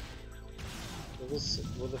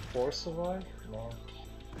 Will the force survive? No.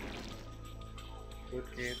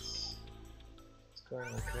 Good gates. It's going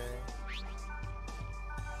okay.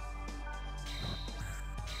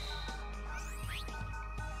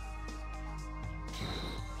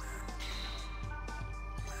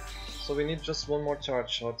 So we need just one more charge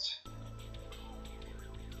shot.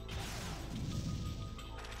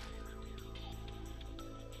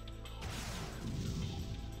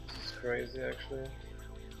 This is crazy actually.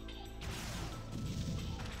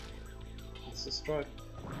 It's destroyed.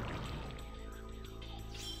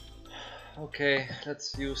 Okay,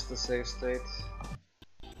 let's use the save state.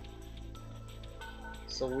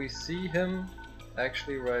 So we see him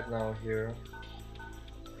actually right now here.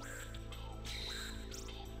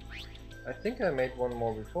 I think I made one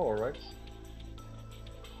more before, right?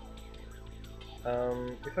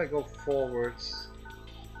 If I go forwards,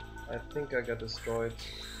 I think I got destroyed.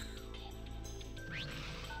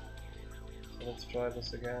 So let's try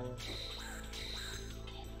this again.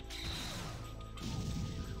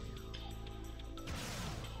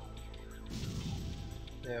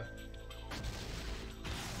 Yeah.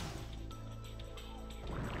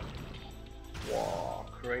 Wow,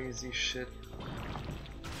 crazy shit.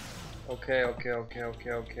 Okay.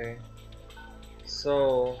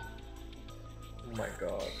 So, oh my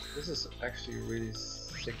god, this is actually really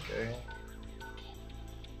sick, eh?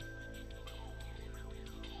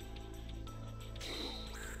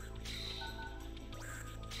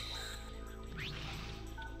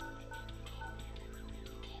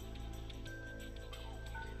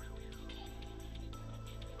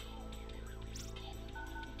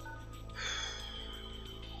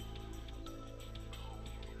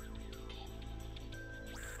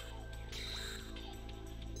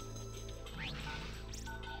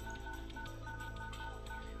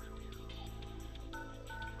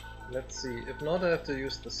 Let's see, if not I have to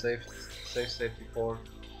use the save state before.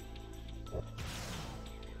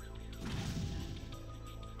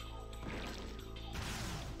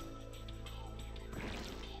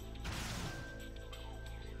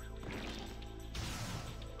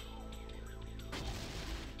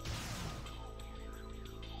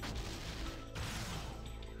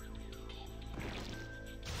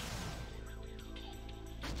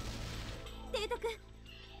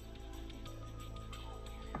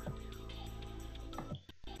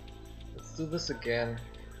 Do this again.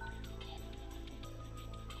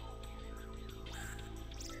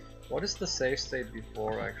 What is the save state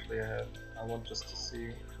before actually I want just to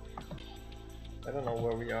see. I don't know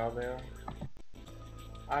where we are there.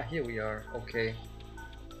 Ah, here we are, okay.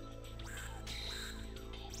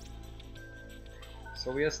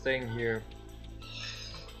 So we are staying here.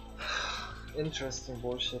 Interesting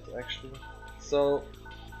bullshit actually. So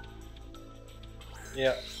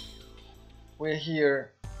yeah, we're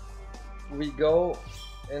here. We go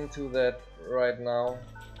into that right now.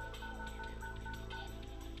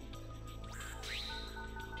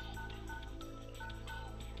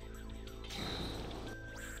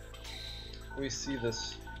 We see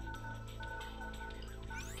this.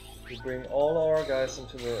 We bring all our guys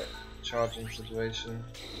into the charging situation.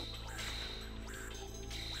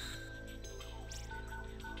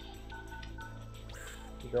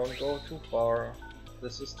 We don't go too far.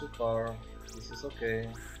 This is too far. This is okay.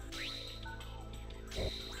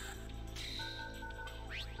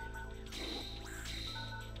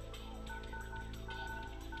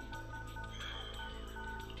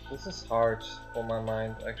 This is hard for my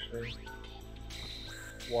mind actually.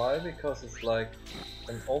 Why? Because it's like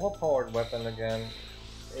an overpowered weapon again.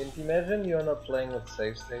 And imagine you're not playing with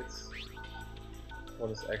save states.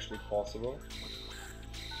 What is actually possible.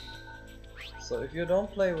 So if you don't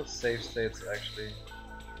play with save states actually,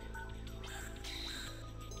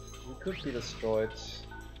 you could be destroyed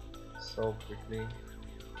so quickly.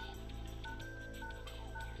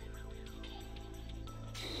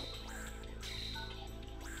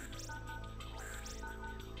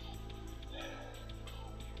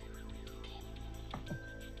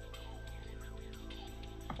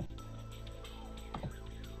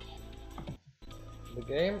 The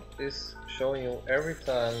game is showing you every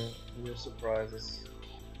time new surprises.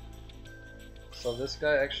 So this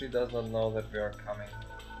guy actually does not know that we are coming.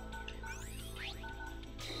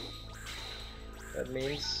 That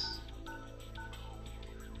means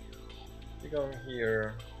we're going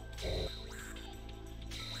here.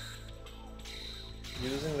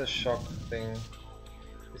 Using the shock thing.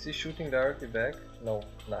 Is he shooting directly back? No.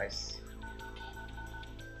 Nice.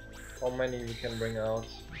 How many we can bring out?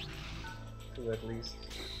 2 at least.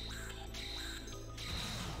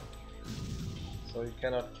 So he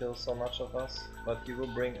cannot kill so much of us, but he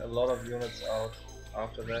will bring a lot of units out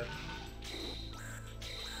after that.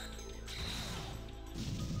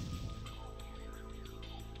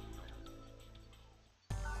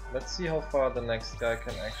 Let's see how far the next guy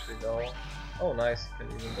can actually go. Oh nice, he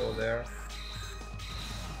can even go there.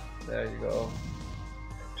 There you go.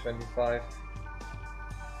 25.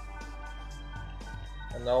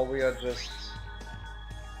 And now we are just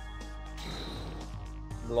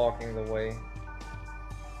blocking the way.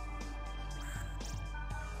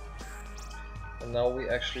 And now we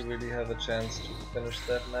actually really have a chance to finish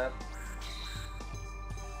that map.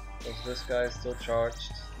 Because this guy is still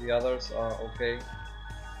charged, the others are okay.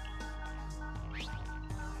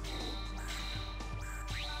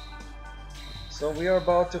 So we are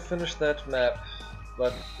about to finish that map,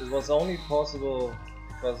 but it was only possible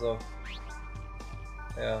because of,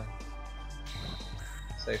 yeah,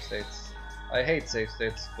 save states. I hate save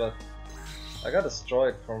states, but I got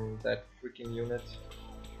destroyed from that freaking unit.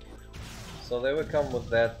 So they will come with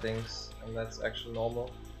bad things, and that's actually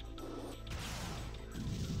normal.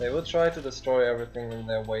 They will try to destroy everything in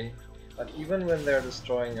their way, but even when they're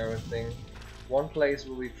destroying everything, one place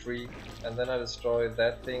will be free, and then I destroy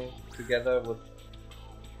that thing together with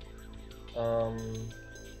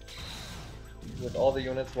all the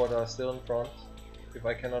units what are still in front, if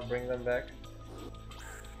I cannot bring them back.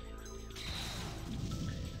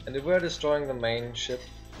 And if we're destroying the main ship,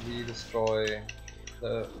 we destroy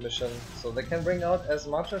the mission, so they can bring out as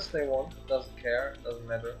much as they want, doesn't care, doesn't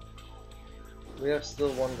matter. We have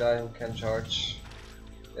still one guy who can charge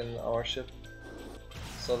in our ship,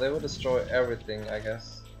 so they will destroy everything, I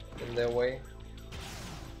guess, in their way.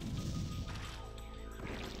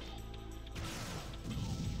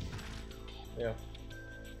 Yeah.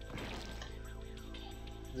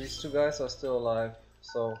 These two guys are still alive,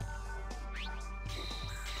 so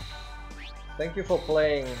thank you for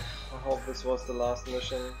playing. I hope this was the last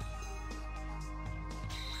mission.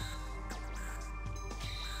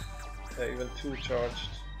 Yeah, even 2 charged.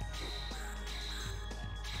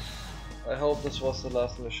 I hope this was the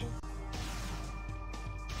last mission.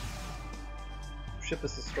 Ship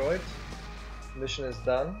is destroyed. Mission is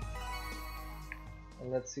done.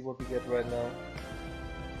 And let's see what we get right now.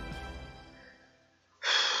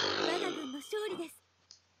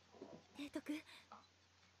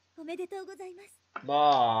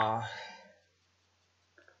 Bah.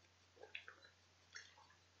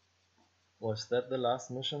 Was that the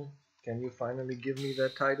last mission? Can you finally give me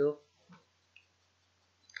that title?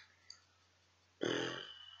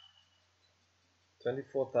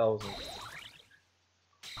 24,000.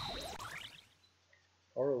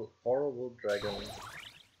 Horrible dragon.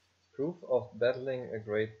 Proof of battling a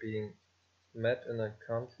great being met in a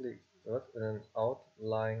in an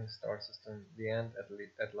outlying star system. The end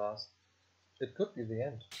at last. It could be the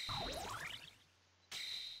end.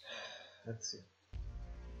 Let's see.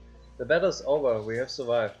 The battle's over. We have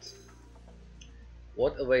survived.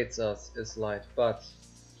 What awaits us is light, but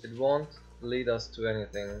it won't lead us to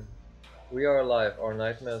anything. We are alive. Our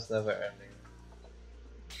nightmare is never ending.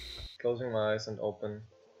 Closing my eyes and open.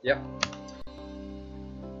 Yep.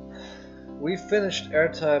 We finished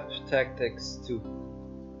R-Type Tactics 2.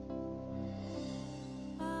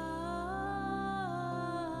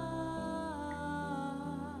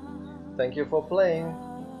 Thank you for playing.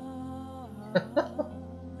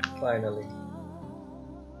 Finally.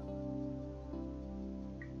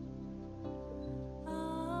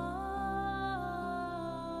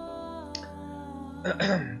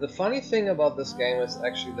 The funny thing about this game is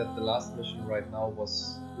actually that the last mission right now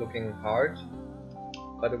was looking hard,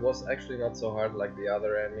 but it was actually not so hard like the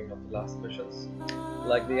other ending of the last missions.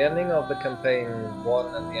 Like the ending of the campaign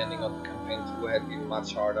 1 and the ending of the campaign 2 had been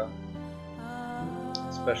much harder.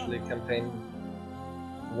 Especially campaign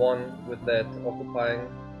 1 with that occupying.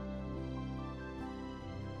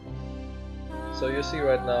 So you see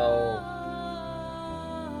right now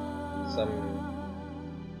some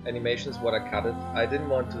animations what I cut it. I didn't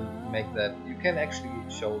want to make that. You can actually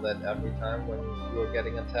show that every time when you're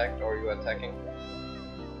getting attacked or you're attacking.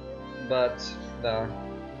 But nah,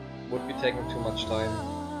 would be taking too much time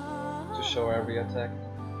to show every attack.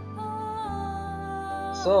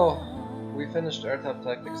 So we finished R-Type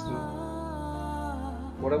Tactics 2.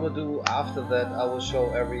 What I will do after that, I will show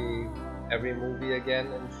every movie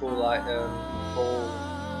again in full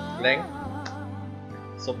length.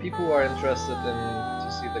 So people who are interested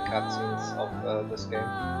to see the cutscenes of this game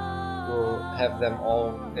will have them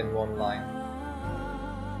all in one line.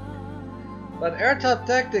 But R-Type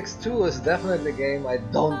Tactics 2 is definitely a game I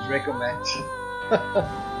don't recommend.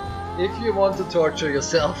 If you want to torture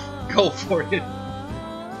yourself, go for it.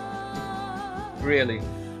 Really.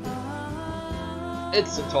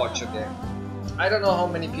 It's a torture game. I don't know how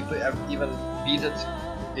many people have even beat it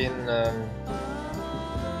in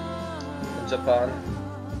Japan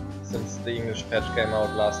since the English patch came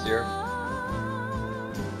out last year.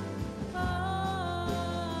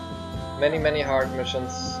 Many hard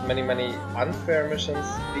missions, many unfair missions.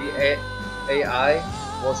 The AI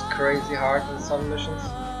was crazy hard in some missions.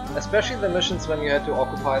 Especially the missions when you had to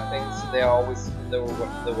occupy things, they are always in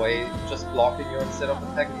the way, just blocking you instead of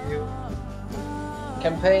attacking you.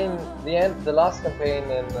 The last campaign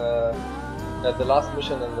in the last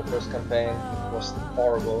mission in the first campaign was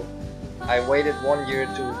horrible. I waited 1 year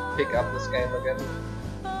to pick up this game again.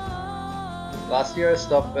 Last year I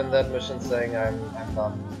stopped in that mission saying I'm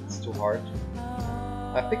done, it's too hard.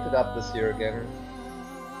 I picked it up this year again.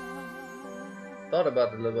 Thought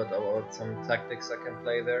about a little bit about some tactics I can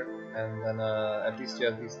play there, and then at least you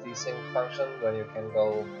have this desync function when you can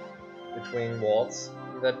go between walls.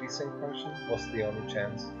 That desync function was the only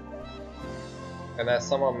chance. And I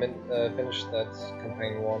somehow finished that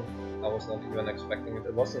campaign 1. I was not even expecting it.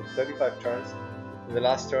 It was in 35 turns. In the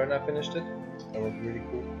last turn I finished it. That was really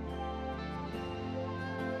cool.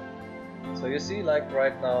 So you see, like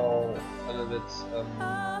right now, a little bit,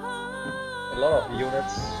 a lot of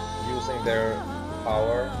units using their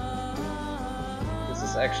power. This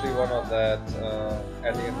is actually one of that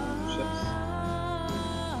alien ships.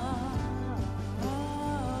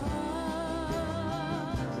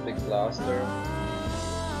 It's a big blaster.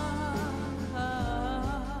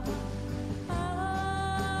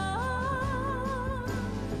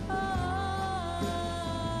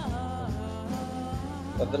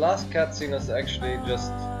 But the last cutscene is actually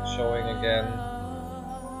just showing again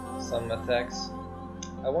some attacks.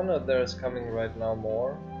 I wonder if there is coming right now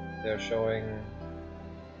more. They're showing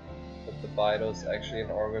that the Bydo is actually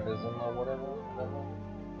an organism or whatever. I don't know.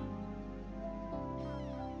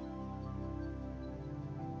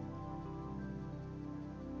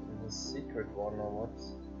 The secret one or what?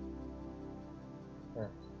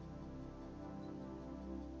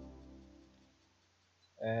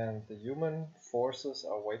 And the human forces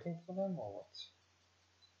are waiting for them, or what?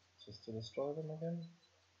 Just to destroy them again?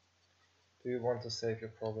 Do you want to save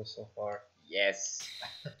your progress so far? Yes!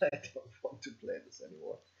 I don't want to play this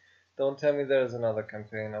anymore. Don't tell me there's another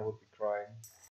campaign, I would be crying.